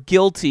you're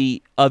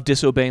guilty of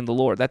disobeying the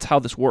Lord. That's how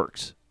this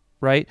works.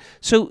 Right?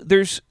 So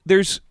there's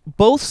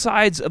both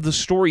sides of the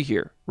story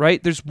here,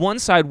 right? There's one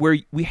side where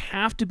we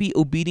have to be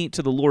obedient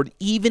to the Lord,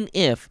 even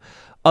if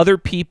other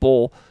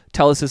people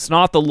tell us it's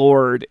not the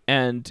Lord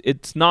and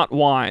it's not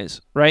wise,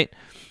 right?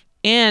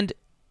 And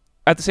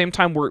at the same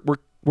time,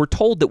 we're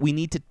told that we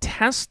need to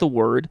test the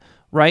word,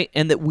 right?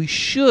 And that we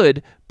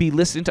should be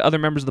listening to other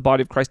members of the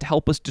body of Christ to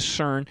help us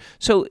discern.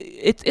 So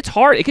it's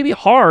hard. It can be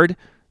hard,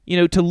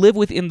 to live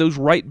within those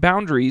right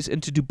boundaries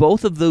and to do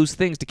both of those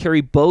things, to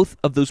carry both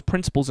of those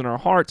principles in our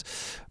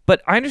hearts.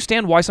 But I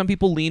understand why some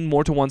people lean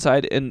more to one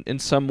side and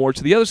some more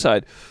to the other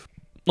side.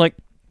 Like,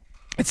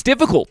 it's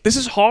difficult. This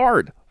is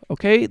hard,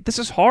 okay? This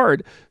is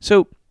hard.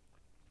 So,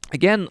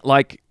 again,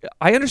 like,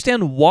 I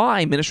understand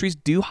why ministries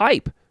do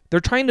hype.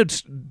 They're trying to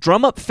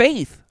drum up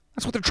faith.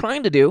 That's what they're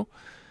trying to do.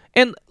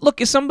 And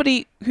look, as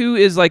somebody who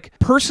is like,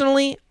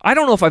 personally, I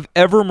don't know if I've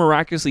ever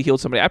miraculously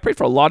healed somebody. I prayed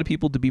for a lot of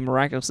people to be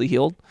miraculously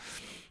healed.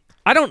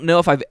 I don't know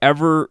if I've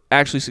ever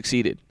actually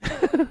succeeded,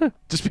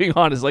 just being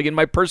honest, like in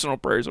my personal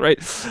prayers, right?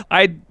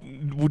 I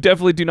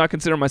definitely do not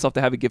consider myself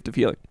to have a gift of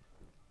healing.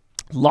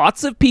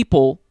 Lots of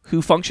people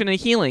who function in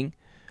healing,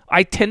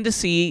 I tend to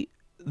see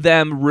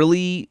them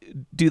really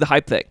do the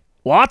hype thing.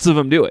 Lots of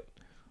them do it,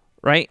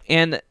 right?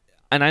 And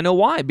I know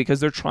why,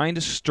 because they're trying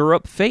to stir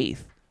up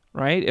faith,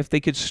 right? If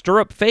they could stir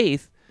up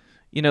faith,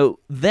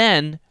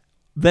 then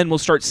we'll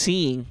start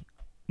seeing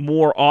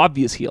more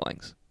obvious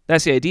healings.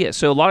 That's the idea.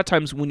 So a lot of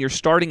times when you're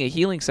starting a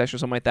healing session or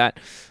something like that,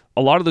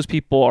 a lot of those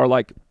people are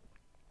like,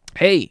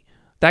 hey,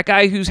 that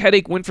guy whose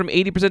headache went from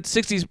 80%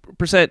 to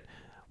 60%,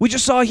 we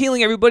just saw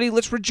healing, everybody.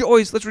 Let's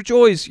rejoice.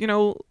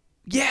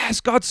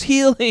 Yes, God's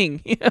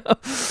healing.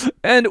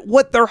 And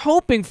what they're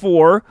hoping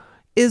for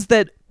is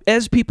that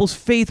as people's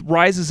faith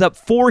rises up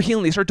for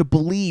healing, they start to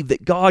believe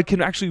that God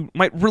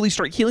might really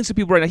start healing some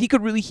people right now. He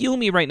could really heal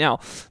me right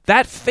now.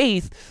 That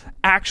faith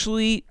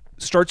actually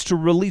starts to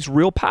release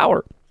real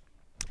power.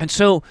 And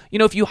so,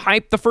 if you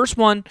hype the first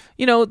one,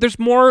 there's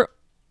more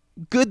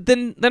good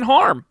than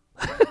harm.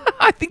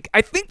 I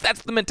think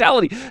that's the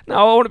mentality.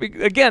 Now, I want to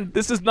be, again,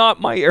 this is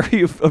not my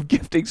area of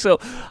gifting, so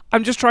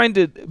I'm just trying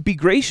to be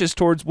gracious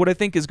towards what I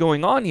think is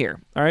going on here,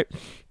 all right?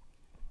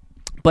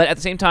 But at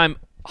the same time,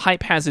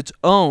 hype has its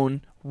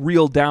own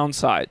real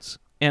downsides.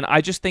 And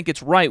I just think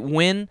it's right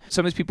when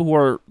some of these people who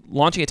are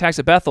launching attacks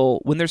at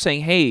Bethel, when they're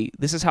saying, hey,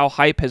 this is how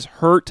hype has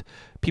hurt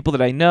people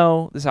that I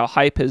know, this is how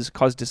hype has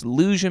caused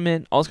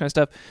disillusionment, all this kind of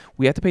stuff,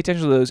 we have to pay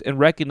attention to those and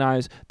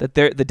recognize that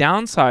the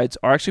downsides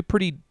are actually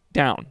pretty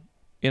down.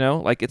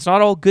 Like, it's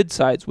not all good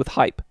sides with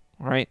hype,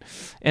 all right?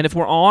 And if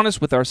we're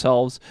honest with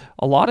ourselves,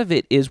 a lot of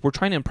it is we're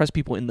trying to impress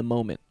people in the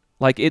moment.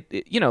 Like,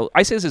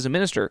 I say this as a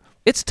minister,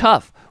 it's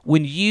tough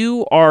when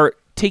you are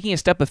taking a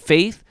step of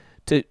faith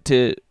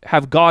to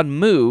have God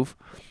move,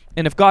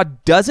 and if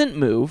God doesn't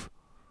move,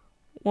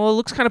 well, it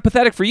looks kind of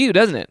pathetic for you,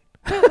 doesn't it?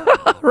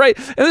 Right?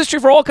 And this is true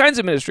for all kinds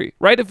of ministry,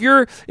 right? If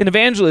you're an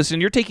evangelist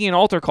and you're taking an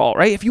altar call,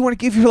 right? If you want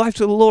to give your life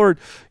to the Lord,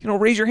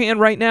 raise your hand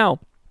right now.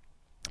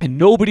 and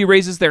nobody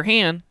raises their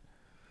hand,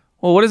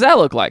 well, what does that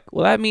look like?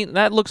 Well,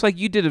 that looks like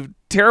you did a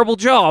terrible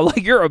job.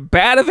 Like you're a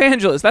bad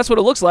evangelist. That's what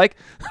it looks like.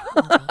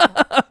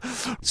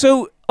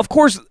 So, of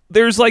course,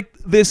 there's like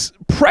this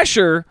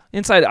pressure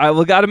inside.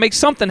 I got to make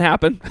something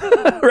happen,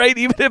 right?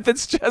 Even if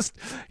it's just,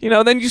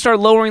 then you start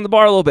lowering the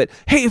bar a little bit.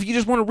 Hey, if you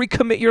just want to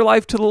recommit your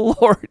life to the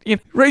Lord,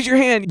 raise your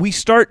hand. We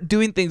start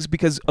doing things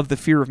because of the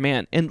fear of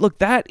man. And look,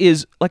 that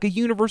is like a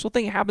universal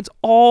thing. It happens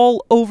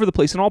all over the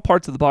place in all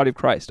parts of the body of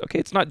Christ. Okay,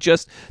 it's not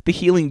just the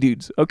healing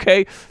dudes.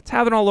 Okay, it's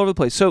happening all over the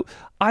place. So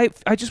I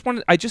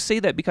just say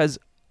that because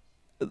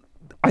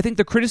I think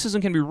the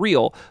criticism can be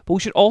real, but we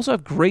should also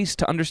have grace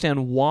to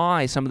understand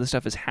why some of the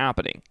stuff is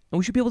happening. And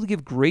we should be able to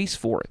give grace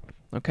for it,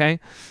 okay?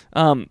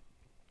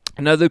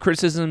 Another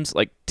criticisms,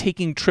 like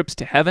taking trips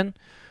to heaven,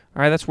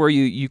 all right, that's where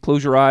you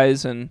close your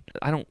eyes, and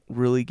I don't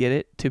really get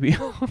it, to be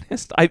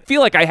honest. I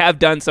feel like I have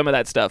done some of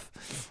that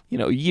stuff,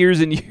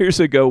 years and years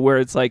ago, where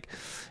it's like,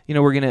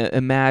 we're going to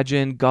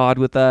imagine God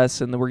with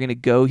us, and then we're going to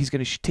go. He's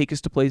going to take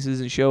us to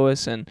places and show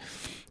us. And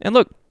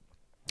look,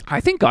 I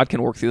think God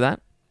can work through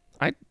that.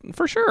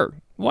 For sure.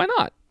 Why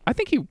not? I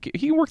think he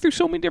can work through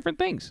so many different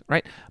things,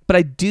 right? But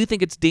I do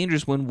think it's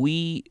dangerous when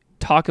we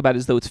talk about it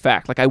as though it's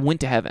fact. Like, I went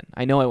to heaven.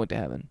 I know I went to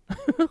heaven.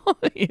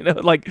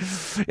 Like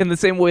in the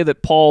same way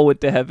that Paul went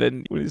to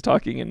heaven when he's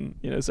talking in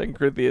 2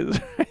 Corinthians.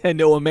 I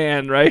know a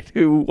man, right,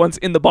 who once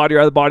in the body or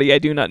out of the body I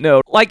do not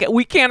know. Like,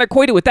 we can't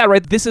equate it with that,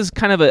 right? This is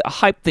kind of a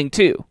hype thing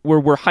too, where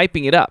we're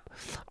hyping it up.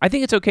 I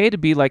think it's okay to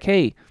be like,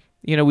 hey,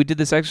 we did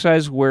this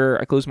exercise where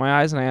I closed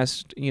my eyes and I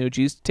asked,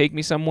 Jesus to take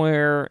me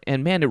somewhere,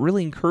 and man, it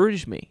really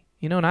encouraged me,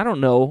 and I don't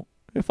know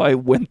if I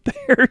went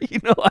there,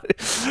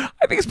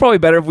 I think it's probably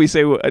better if we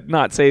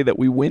not say that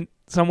we went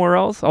somewhere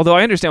else, although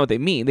I understand what they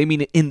mean. They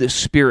mean in the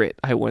spirit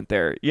I went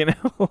there,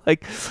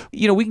 like,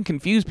 we can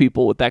confuse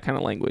people with that kind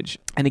of language.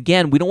 And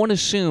again, we don't want to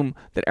assume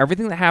that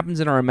everything that happens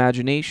in our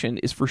imagination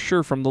is for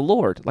sure from the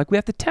Lord. Like, we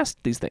have to test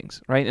these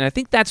things, right? And I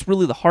think that's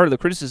really the heart of the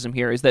criticism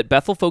here, is that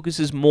Bethel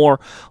focuses more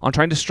on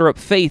trying to stir up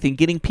faith and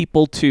getting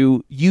people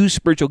to use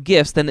spiritual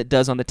gifts than it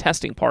does on the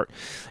testing part.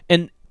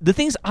 And the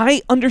things,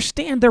 I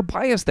understand their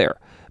bias there,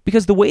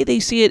 because the way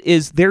they see it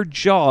is their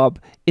job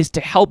is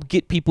to help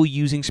get people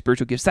using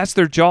spiritual gifts. That's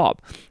their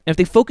job. And if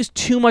they focus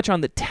too much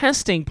on the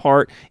testing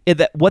part,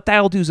 what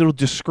that'll do is it'll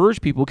discourage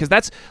people,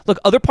 because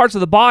other parts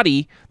of the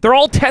body, they're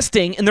all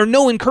testing and they're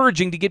no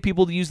encouraging to get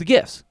people to use the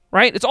gifts,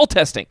 right? It's all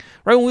testing,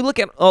 right? When we look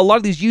at a lot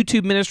of these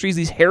YouTube ministries,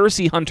 these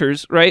heresy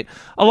hunters, right?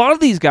 A lot of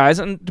these guys,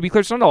 and to be clear,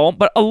 it's not all,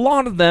 but a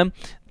lot of them,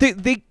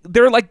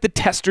 they're like the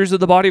testers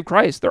of the body of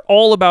Christ. They're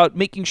all about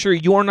making sure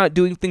you're not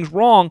doing things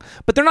wrong,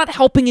 but they're not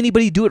helping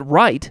anybody do it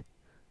right.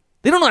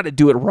 They don't know how to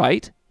do it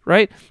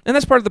right? And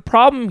that's part of the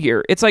problem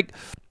here. It's like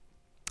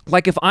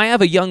if I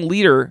have a young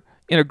leader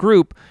in a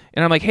group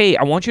and I'm like, hey,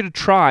 I want you to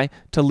try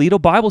to lead a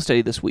Bible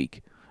study this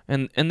week.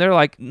 And they're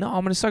like, no,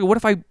 I'm going to suck it. What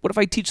if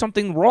I teach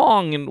something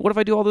wrong? And what if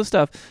I do all this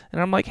stuff? And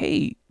I'm like,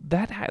 hey,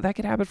 that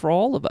could happen for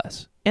all of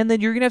us. And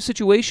then you're going to have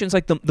situations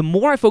like the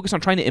more I focus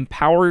on trying to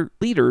empower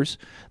leaders,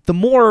 the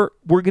more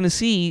we're going to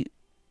see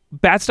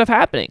bad stuff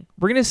happening.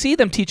 We're going to see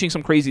them teaching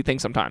some crazy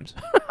things sometimes,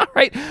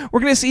 right? We're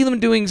going to see them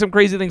doing some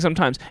crazy things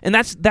sometimes. And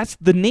that's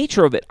the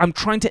nature of it. I'm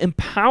trying to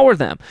empower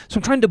them. So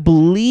I'm trying to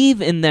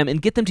believe in them and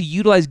get them to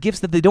utilize gifts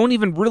that they don't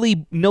even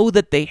really know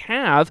that they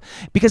have,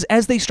 because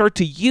as they start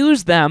to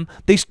use them,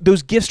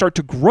 those gifts start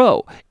to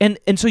grow. And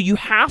so you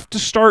have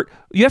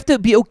to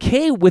be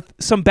okay with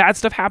some bad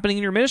stuff happening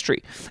in your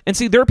ministry. And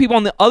see, there are people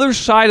on the other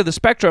side of the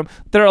spectrum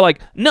that are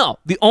like, no,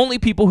 the only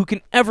people who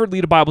can ever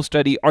lead a Bible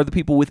study are the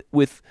people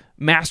with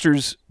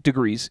master's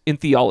degrees in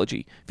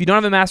theology. If you don't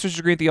have a master's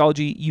degree in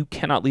theology, you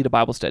cannot lead a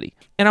Bible study.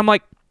 And I'm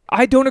like,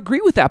 I don't agree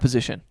with that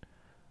position.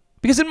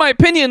 Because in my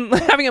opinion,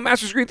 having a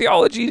master's degree in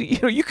theology,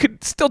 you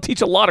could still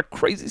teach a lot of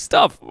crazy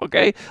stuff,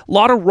 okay? A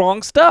lot of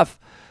wrong stuff,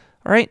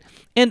 all right?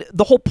 And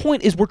the whole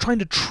point is we're trying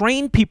to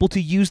train people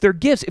to use their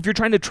gifts. If you're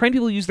trying to train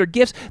people to use their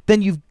gifts,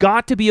 then you've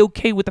got to be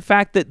okay with the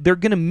fact that they're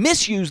going to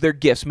misuse their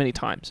gifts many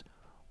times,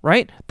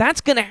 right?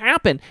 That's going to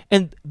happen.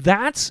 And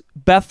that's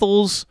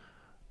Bethel's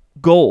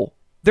goal.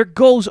 Their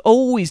goal is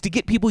always to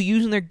get people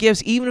using their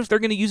gifts, even if they're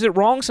going to use it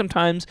wrong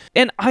sometimes.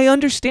 And I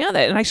understand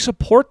that, and I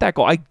support that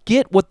goal. I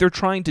get what they're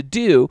trying to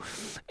do.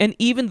 And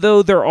even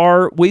though there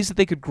are ways that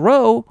they could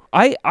grow,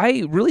 I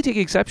really take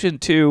exception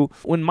to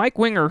when Mike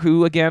Winger,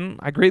 who, again,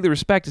 I greatly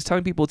respect, is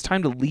telling people it's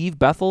time to leave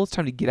Bethel, it's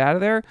time to get out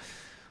of there.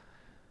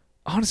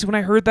 Honestly, when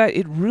I heard that,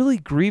 it really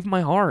grieved my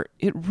heart.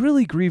 It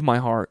really grieved my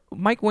heart.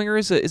 Mike Winger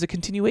is a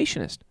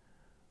continuationist.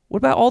 What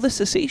about all the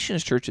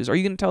cessationist churches? Are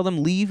you going to tell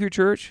them leave your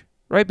church?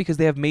 Right, because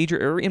they have major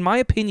error. In my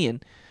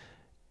opinion,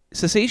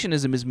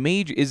 cessationism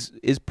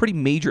is pretty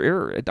major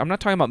error. I'm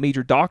not talking about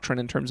major doctrine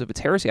in terms of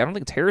its heresy. I don't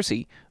think it's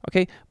heresy,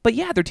 okay? But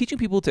yeah, they're teaching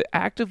people to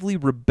actively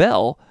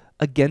rebel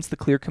against the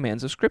clear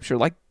commands of Scripture.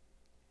 Like,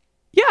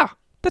 yeah,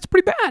 that's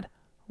pretty bad,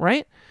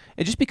 right?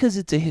 And just because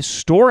it's a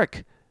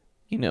historic,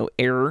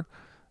 error,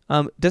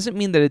 doesn't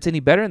mean that it's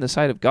any better in the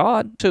sight of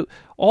God. So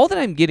all that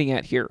I'm getting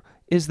at here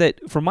is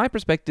that, from my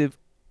perspective,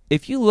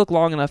 if you look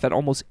long enough at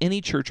almost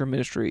any church or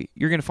ministry,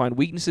 you're going to find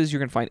weaknesses, you're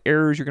going to find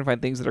errors, you're going to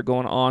find things that are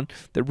going on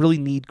that really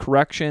need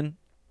correction.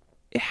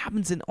 It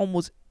happens in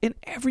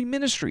every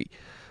ministry,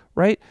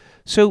 right?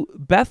 So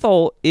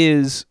Bethel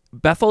is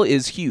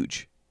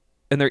huge,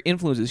 and their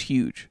influence is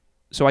huge.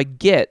 So I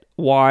get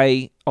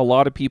why a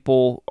lot of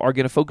people are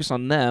going to focus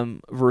on them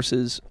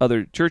versus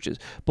other churches.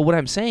 But what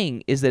I'm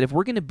saying is that if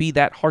we're going to be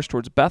that harsh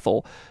towards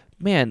Bethel,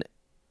 man,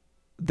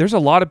 there's a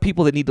lot of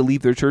people that need to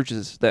leave their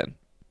churches then.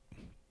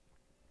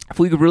 If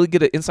we could really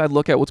get an inside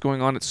look at what's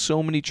going on at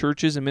so many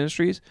churches and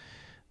ministries,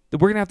 then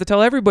we're going to have to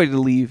tell everybody to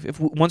leave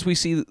once we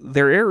see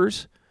their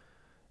errors.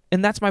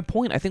 And that's my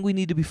point. I think we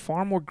need to be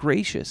far more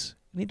gracious.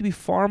 We need to be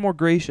far more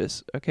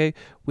gracious, okay?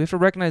 We have to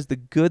recognize the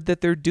good that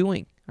they're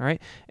doing, all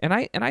right? And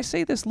I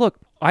say this, look,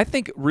 I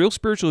think real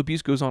spiritual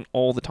abuse goes on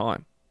all the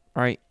time,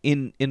 all right,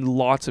 in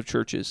lots of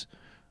churches,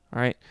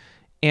 all right?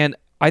 And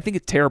I think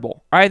it's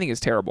terrible.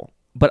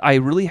 But I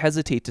really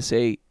hesitate to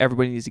say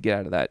everybody needs to get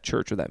out of that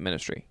church or that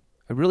ministry.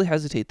 I really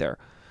hesitate there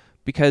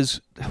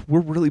because we're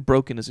really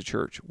broken as a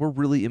church. We're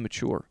really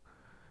immature.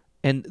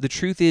 And the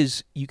truth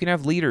is, you can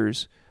have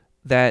leaders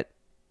that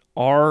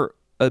are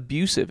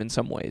abusive in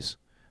some ways,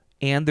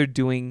 and they're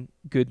doing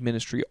good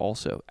ministry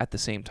also at the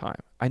same time.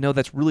 I know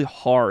that's really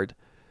hard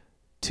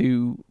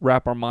to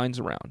wrap our minds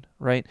around,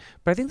 right?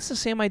 But I think it's the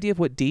same idea of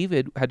what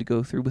David had to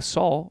go through with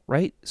Saul,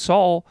 right?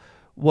 Saul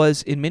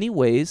was in many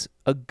ways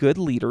a good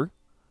leader,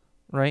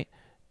 right?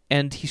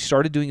 And he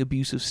started doing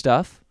abusive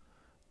stuff,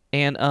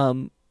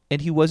 and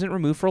he wasn't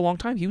removed for a long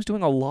time. He was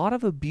doing a lot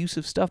of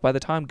abusive stuff by the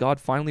time God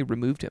finally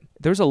removed him.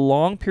 There's a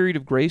long period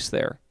of grace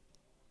there,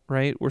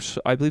 right? Where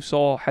I believe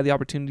Saul had the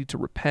opportunity to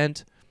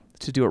repent,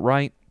 to do it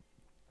right.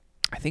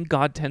 I think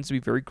God tends to be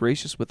very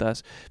gracious with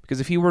us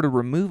because if he were to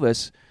remove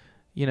us,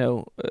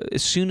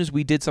 as soon as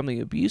we did something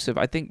abusive,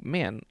 I think,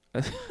 man,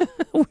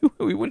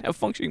 we wouldn't have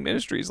functioning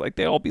ministries. Like,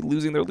 they'd all be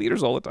losing their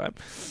leaders all the time,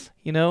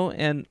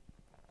 and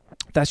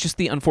that's just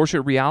the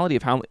unfortunate reality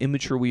of how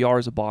immature we are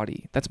as a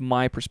body. That's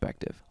my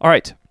perspective. All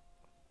right.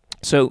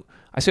 So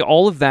I say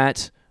all of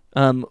that.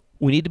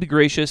 We need to be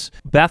gracious.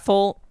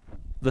 Bethel,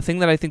 the thing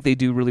that I think they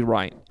do really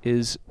right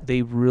is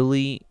they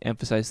really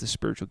emphasize the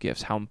spiritual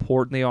gifts, how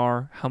important they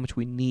are, how much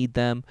we need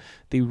them.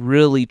 They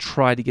really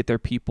try to get their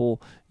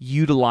people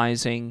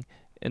utilizing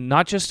and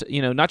not just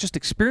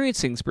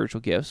experiencing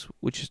spiritual gifts,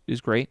 which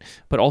is great,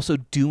 but also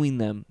doing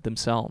them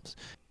themselves.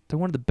 They're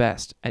one of the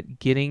best at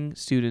getting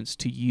students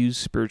to use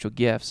spiritual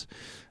gifts,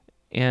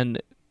 and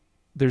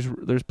there's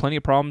plenty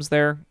of problems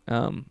there,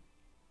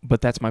 but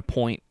that's my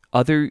point.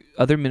 Other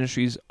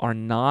ministries are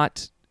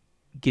not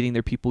getting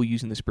their people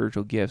using the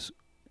spiritual gifts,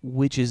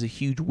 which is a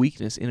huge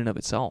weakness in and of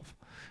itself,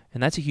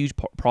 and that's a huge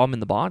problem in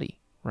the body,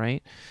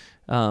 right?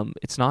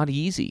 It's not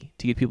easy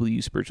to get people to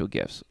use spiritual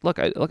gifts. Look,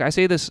 I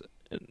say this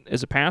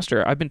as a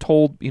pastor. I've been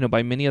told,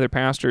 by many other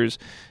pastors,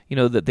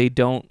 that they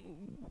don't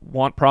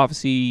want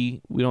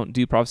prophecy, we don't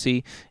do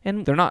prophecy,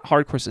 and they're not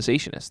hardcore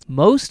cessationists.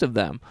 Most of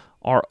them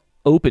are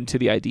open to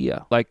the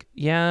idea. Like,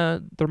 yeah,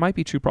 there might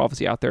be true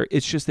prophecy out there.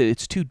 It's just that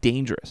it's too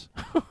dangerous,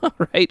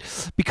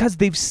 right? Because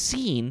they've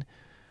seen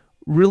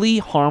really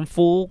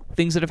harmful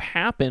things that have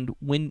happened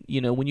when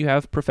you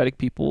have prophetic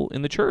people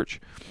in the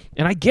church.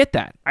 And I get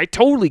that. I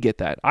totally get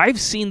that.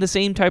 I've seen the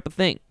same type of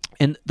thing.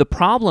 And the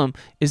problem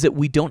is that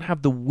we don't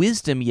have the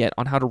wisdom yet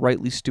on how to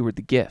rightly steward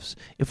the gifts.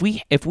 If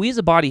we as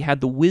a body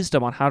had the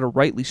wisdom on how to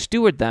rightly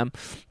steward them,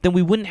 then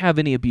we wouldn't have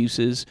any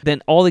abuses.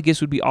 Then all the gifts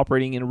would be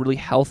operating in a really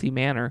healthy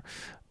manner.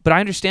 But I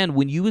understand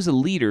when you as a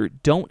leader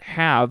don't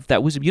have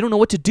that wisdom, you don't know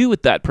what to do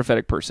with that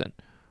prophetic person,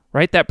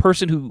 right? That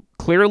person who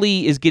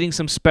clearly is getting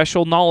some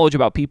special knowledge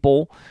about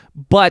people,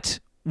 but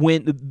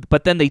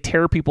then they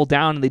tear people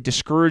down and they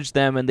discourage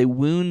them and they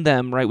wound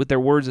them, right, with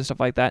their words and stuff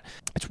like that.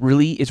 It's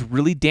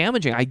really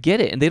damaging. I get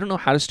it. And they don't know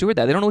how to steward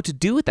that. They don't know what to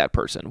do with that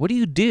person. What do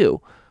you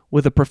do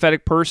with a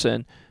prophetic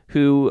person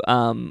who,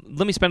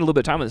 let me spend a little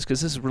bit of time on this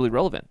because this is really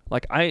relevant.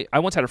 Like I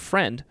once had a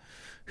friend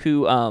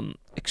who,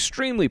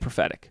 extremely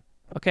prophetic,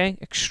 okay?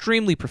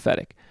 Extremely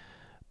prophetic.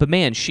 But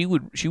man, she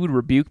would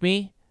rebuke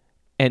me,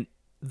 and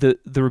the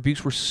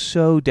rebukes were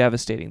so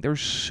devastating. They were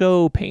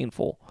so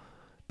painful.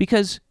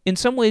 Because in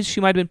some ways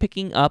she might have been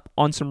picking up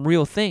on some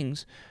real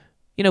things,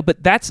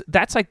 but that's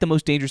like the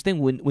most dangerous thing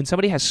when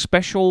somebody has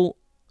special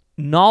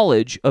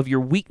knowledge of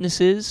your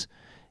weaknesses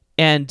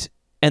and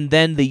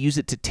then they use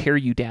it to tear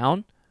you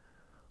down.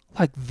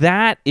 Like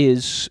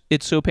it's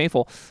so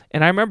painful.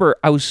 And I remember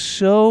I was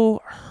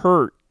so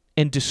hurt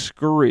and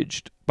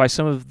discouraged by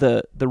some of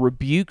the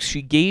rebukes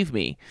she gave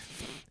me.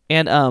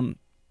 And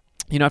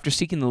after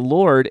seeking the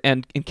Lord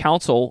and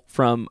counsel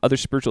from other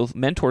spiritual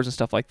mentors and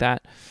stuff like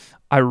that,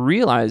 I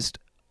realized,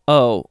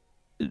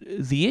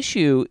 the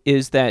issue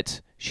is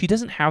that she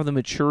doesn't have the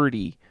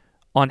maturity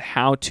on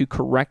how to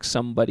correct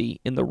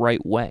somebody in the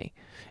right way.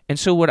 And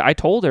so what I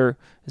told her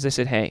is I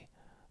said, hey,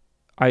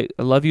 I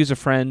love you as a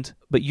friend,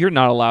 but you're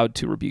not allowed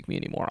to rebuke me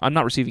anymore. I'm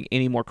not receiving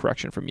any more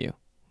correction from you,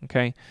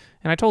 okay?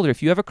 And I told her,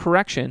 if you have a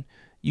correction,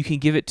 you can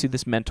give it to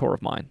this mentor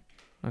of mine,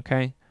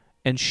 okay?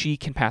 And she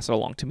can pass it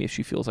along to me if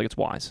she feels like it's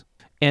wise.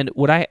 And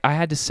what I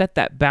had to set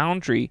that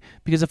boundary,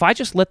 because if I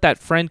just let that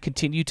friend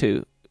continue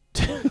to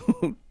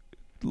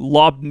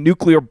lob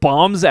nuclear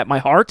bombs at my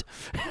heart,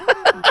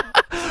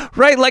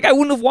 right? Like I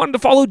wouldn't have wanted to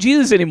follow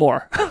Jesus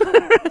anymore.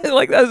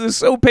 Like that is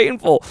so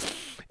painful.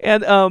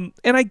 And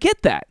I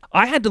get that.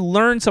 I had to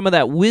learn some of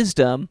that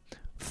wisdom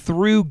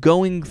through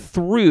going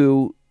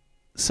through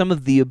some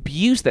of the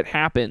abuse that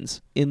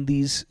happens in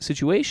these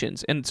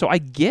situations. And so I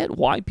get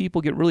why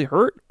people get really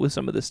hurt with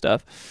some of this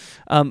stuff.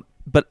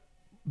 But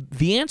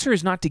the answer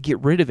is not to get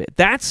rid of it.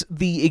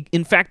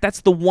 In fact,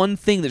 that's the one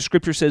thing that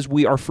Scripture says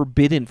we are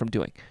forbidden from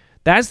doing.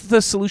 That's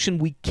the solution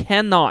we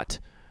cannot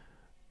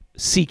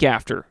seek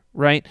after,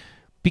 right?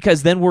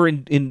 Because then we're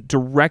in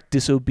direct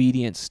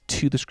disobedience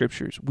to the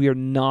Scriptures. We are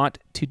not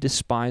to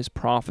despise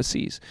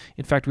prophecies.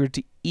 In fact, we are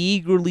to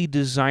eagerly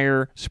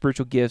desire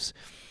spiritual gifts,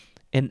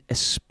 and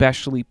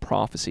especially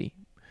prophecy,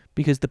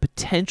 because the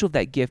potential of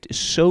that gift is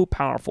so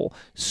powerful,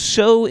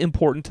 so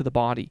important to the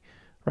body,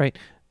 right,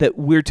 that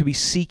we're to be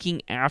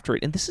seeking after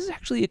it. And this is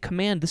actually a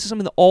command. This is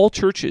something that all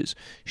churches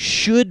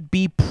should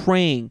be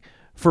praying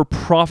for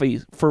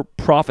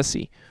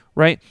prophecy,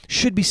 right?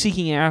 Should be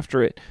seeking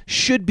after it,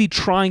 should be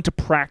trying to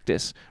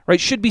practice,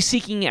 right? Should be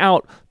seeking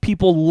out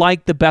people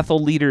like the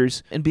Bethel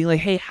leaders and being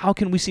like, hey, how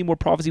can we see more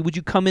prophecy? Would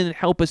you come in and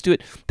help us do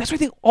it? That's what I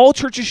think all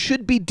churches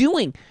should be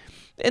doing.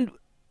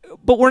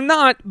 But we're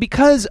not,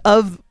 because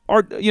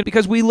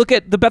because we look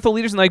at the Bethel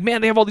leaders and like,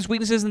 man, they have all these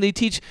weaknesses and they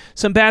teach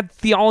some bad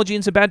theology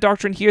and some bad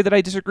doctrine here that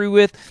I disagree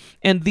with,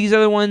 and these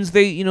other ones,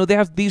 they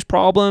have these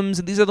problems,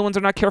 and these other ones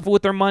are not careful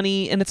with their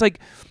money, and it's like,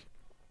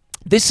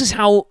 this is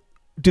how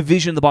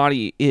division of the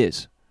body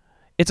is.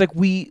 It's like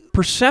we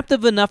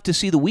perceptive enough to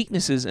see the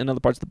weaknesses in other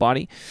parts of the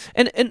body,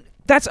 and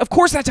that's, of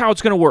course, that's how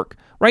it's going to work,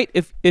 right?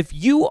 If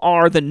you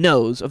are the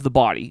nose of the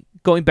body,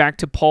 going back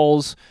to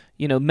Paul's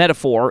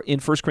metaphor in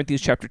 1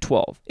 Corinthians chapter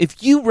 12,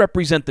 if you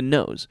represent the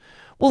nose,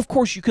 well, of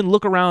course, you can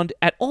look around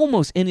at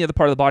almost any other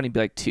part of the body and be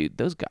like, dude,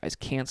 those guys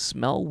can't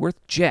smell worth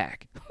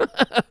jack.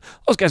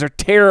 Those guys are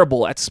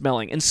terrible at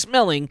smelling, and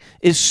smelling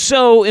is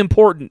so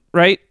important,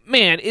 right?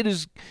 Man, it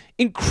is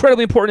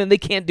incredibly important, and they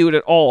can't do it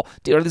at all.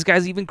 Dude, are these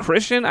guys even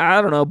Christian?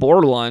 I don't know,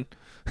 borderline.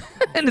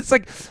 And it's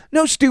like,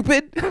 no,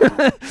 stupid.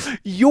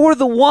 You're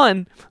the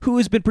one who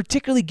has been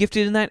particularly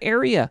gifted in that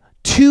area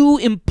to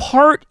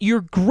impart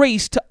your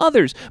grace to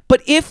others.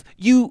 But if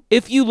you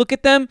look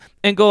at them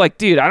and go like,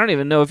 dude, I don't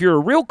even know if you're a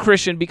real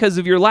Christian because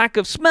of your lack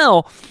of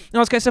smell and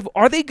all this kind of stuff,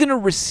 are they going to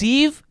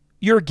receive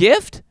your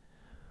gift?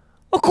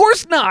 Of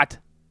course not.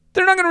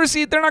 They're not going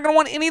to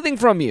want anything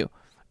from you.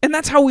 And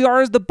that's how we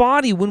are as the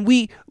body. When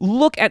we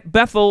look at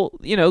Bethel,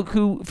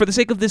 who, for the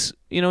sake of this,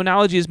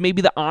 analogy, is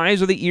maybe the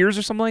eyes or the ears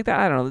or something like that.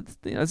 I don't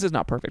know. This is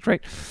not perfect,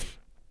 right?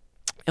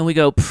 And we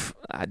go,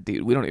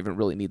 dude, we don't even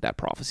really need that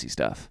prophecy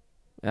stuff.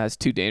 It's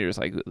too dangerous.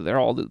 Like, they're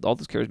all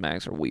those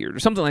charismatics are weird or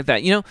something like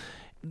that.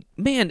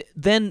 Man,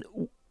 then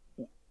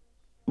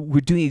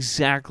we're doing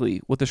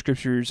exactly what the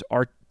Scriptures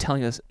are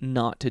telling us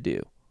not to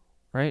do,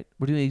 right?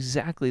 We're doing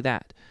exactly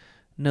that.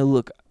 No,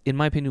 look, in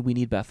my opinion, we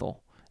need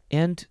Bethel.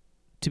 And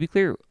to be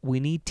clear, we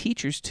need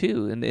teachers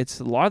too. And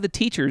it's a lot of the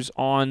teachers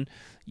on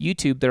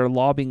YouTube that are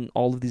lobbing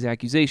all of these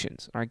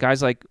accusations. All right,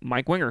 guys like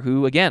Mike Winger,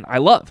 who, again, I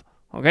love.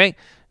 Okay,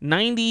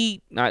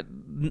 I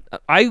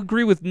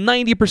agree with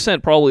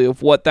 90% probably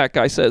of what that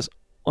guy says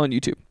on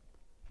YouTube.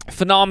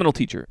 Phenomenal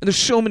teacher. And there's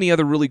so many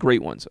other really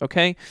great ones,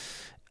 okay?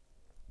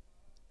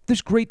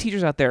 There's great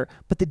teachers out there,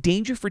 but the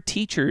danger for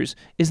teachers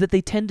is that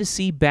they tend to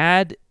see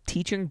bad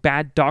teaching,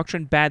 bad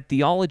doctrine, bad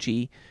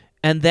theology,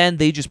 and then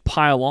they just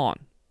pile on,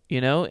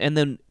 and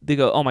then they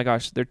go, oh my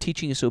gosh, their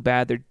teaching is so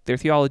bad, their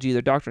theology,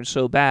 their doctrine is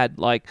so bad,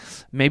 like,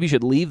 maybe you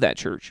should leave that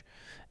church.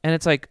 And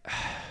it's like,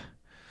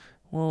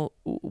 well,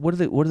 what are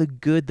the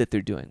good that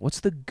they're doing? What's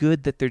the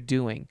good that they're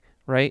doing,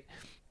 right?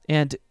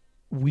 And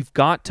we've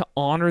got to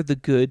honor the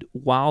good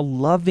while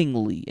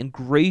lovingly and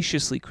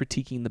graciously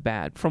critiquing the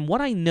bad. From what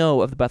I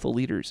know of the Bethel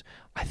leaders,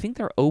 I think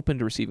they're open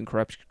to receiving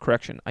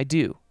correction. I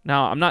do.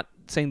 Now, I'm not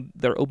saying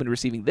they're open to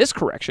receiving this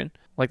correction,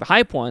 like the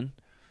hype one.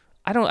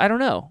 I don't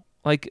know.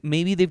 Like,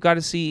 maybe they've got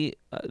to see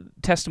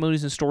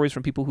testimonies and stories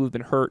from people who have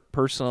been hurt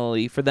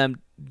personally for them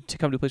to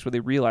come to a place where they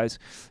realize,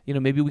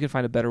 maybe we can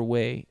find a better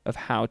way of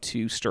how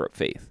to stir up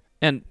faith.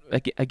 And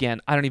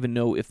again, I don't even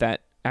know if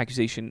that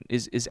accusation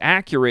is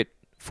accurate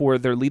for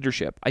their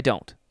leadership. I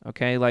don't.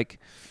 Okay, like,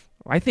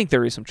 I think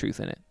there is some truth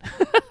in it.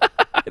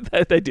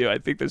 I do. I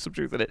think there's some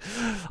truth in it.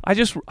 I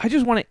just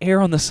want to err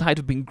on the side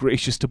of being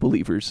gracious to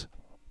believers.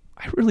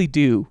 I really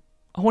do.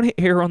 I want to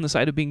err on the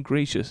side of being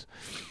gracious.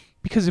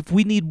 Because if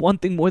we need one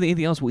thing more than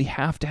anything else, we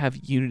have to have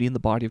unity in the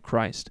body of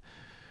Christ.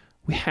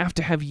 We have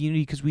to have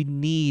unity because we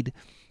need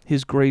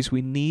His grace.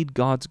 We need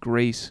God's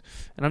grace.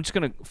 And I'm just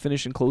going to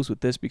finish and close with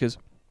this, because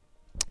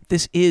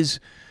this is,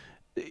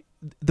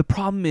 the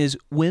problem is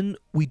when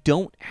we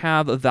don't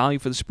have a value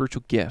for the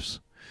spiritual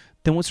gifts,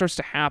 then what starts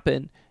to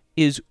happen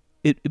is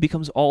it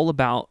becomes all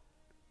about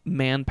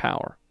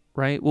manpower,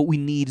 right? What we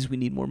need is we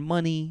need more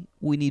money.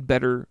 We need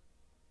better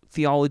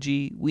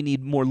theology. We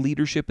need more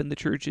leadership in the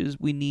churches.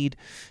 We need,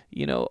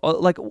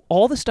 like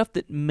all the stuff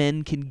that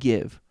men can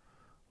give,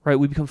 right?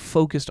 We become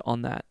focused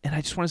on that. And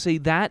I just want to say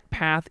that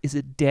path is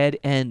a dead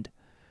end.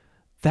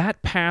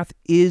 That path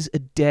is a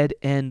dead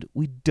end.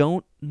 We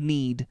don't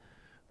need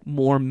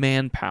more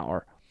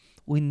manpower.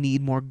 We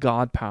need more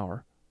God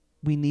power.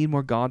 We need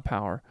more God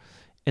power.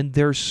 And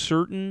there's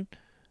certain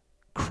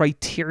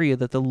criteria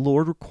that the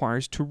Lord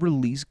requires to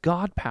release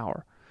God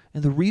power.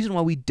 And the reason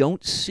why we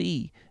don't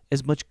see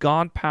as much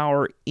God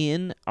power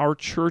in our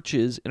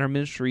churches, in our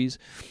ministries,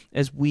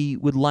 as we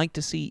would like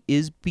to see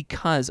is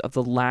because of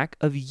the lack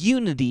of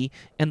unity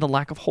and the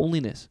lack of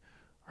holiness.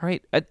 All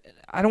right?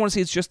 I don't want to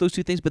say it's just those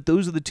two things, but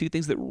those are the two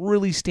things that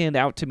really stand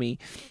out to me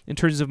in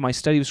terms of my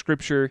study of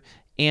Scripture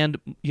and,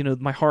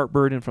 my heart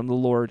burden from the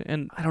Lord.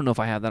 And I don't know if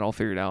I have that all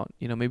figured out.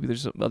 Maybe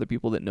there's some other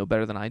people that know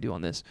better than I do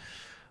on this.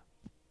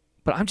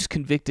 But I'm just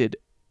convicted,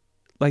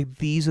 like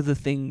these are the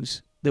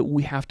things that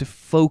we have to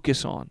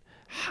focus on.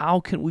 How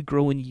can we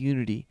grow in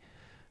unity?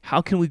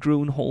 How can we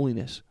grow in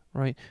holiness,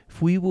 right?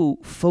 If we will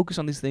focus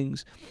on these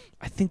things,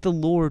 I think the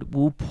Lord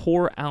will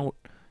pour out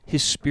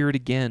His Spirit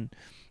again.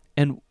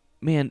 And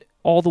man,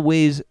 all the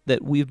ways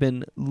that we've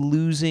been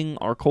losing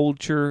our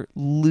culture,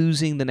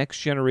 losing the next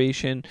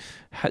generation,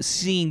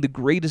 seeing the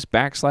greatest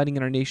backsliding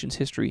in our nation's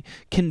history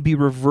can be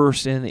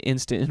reversed in an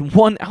instant. In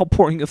one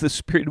outpouring of the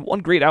Spirit, one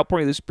great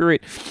outpouring of the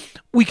Spirit,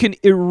 we can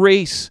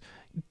erase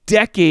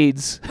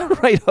decades,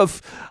 right,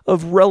 of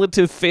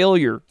relative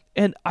failure.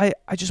 And I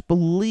just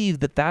believe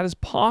that is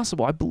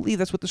possible. I believe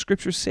that's what the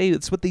Scriptures say.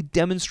 That's what they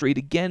demonstrate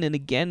again and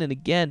again and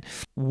again.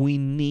 We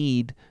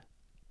need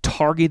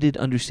targeted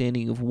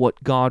understanding of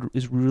what God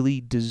is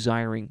really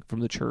desiring from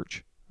the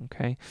church.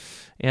 Okay,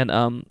 and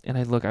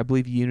I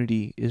believe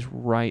unity is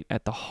right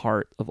at the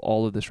heart of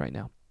all of this right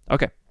now.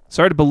 Okay,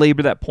 sorry to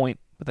belabor that point,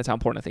 but that's how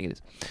important I think it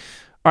is.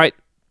 All right,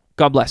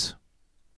 God bless.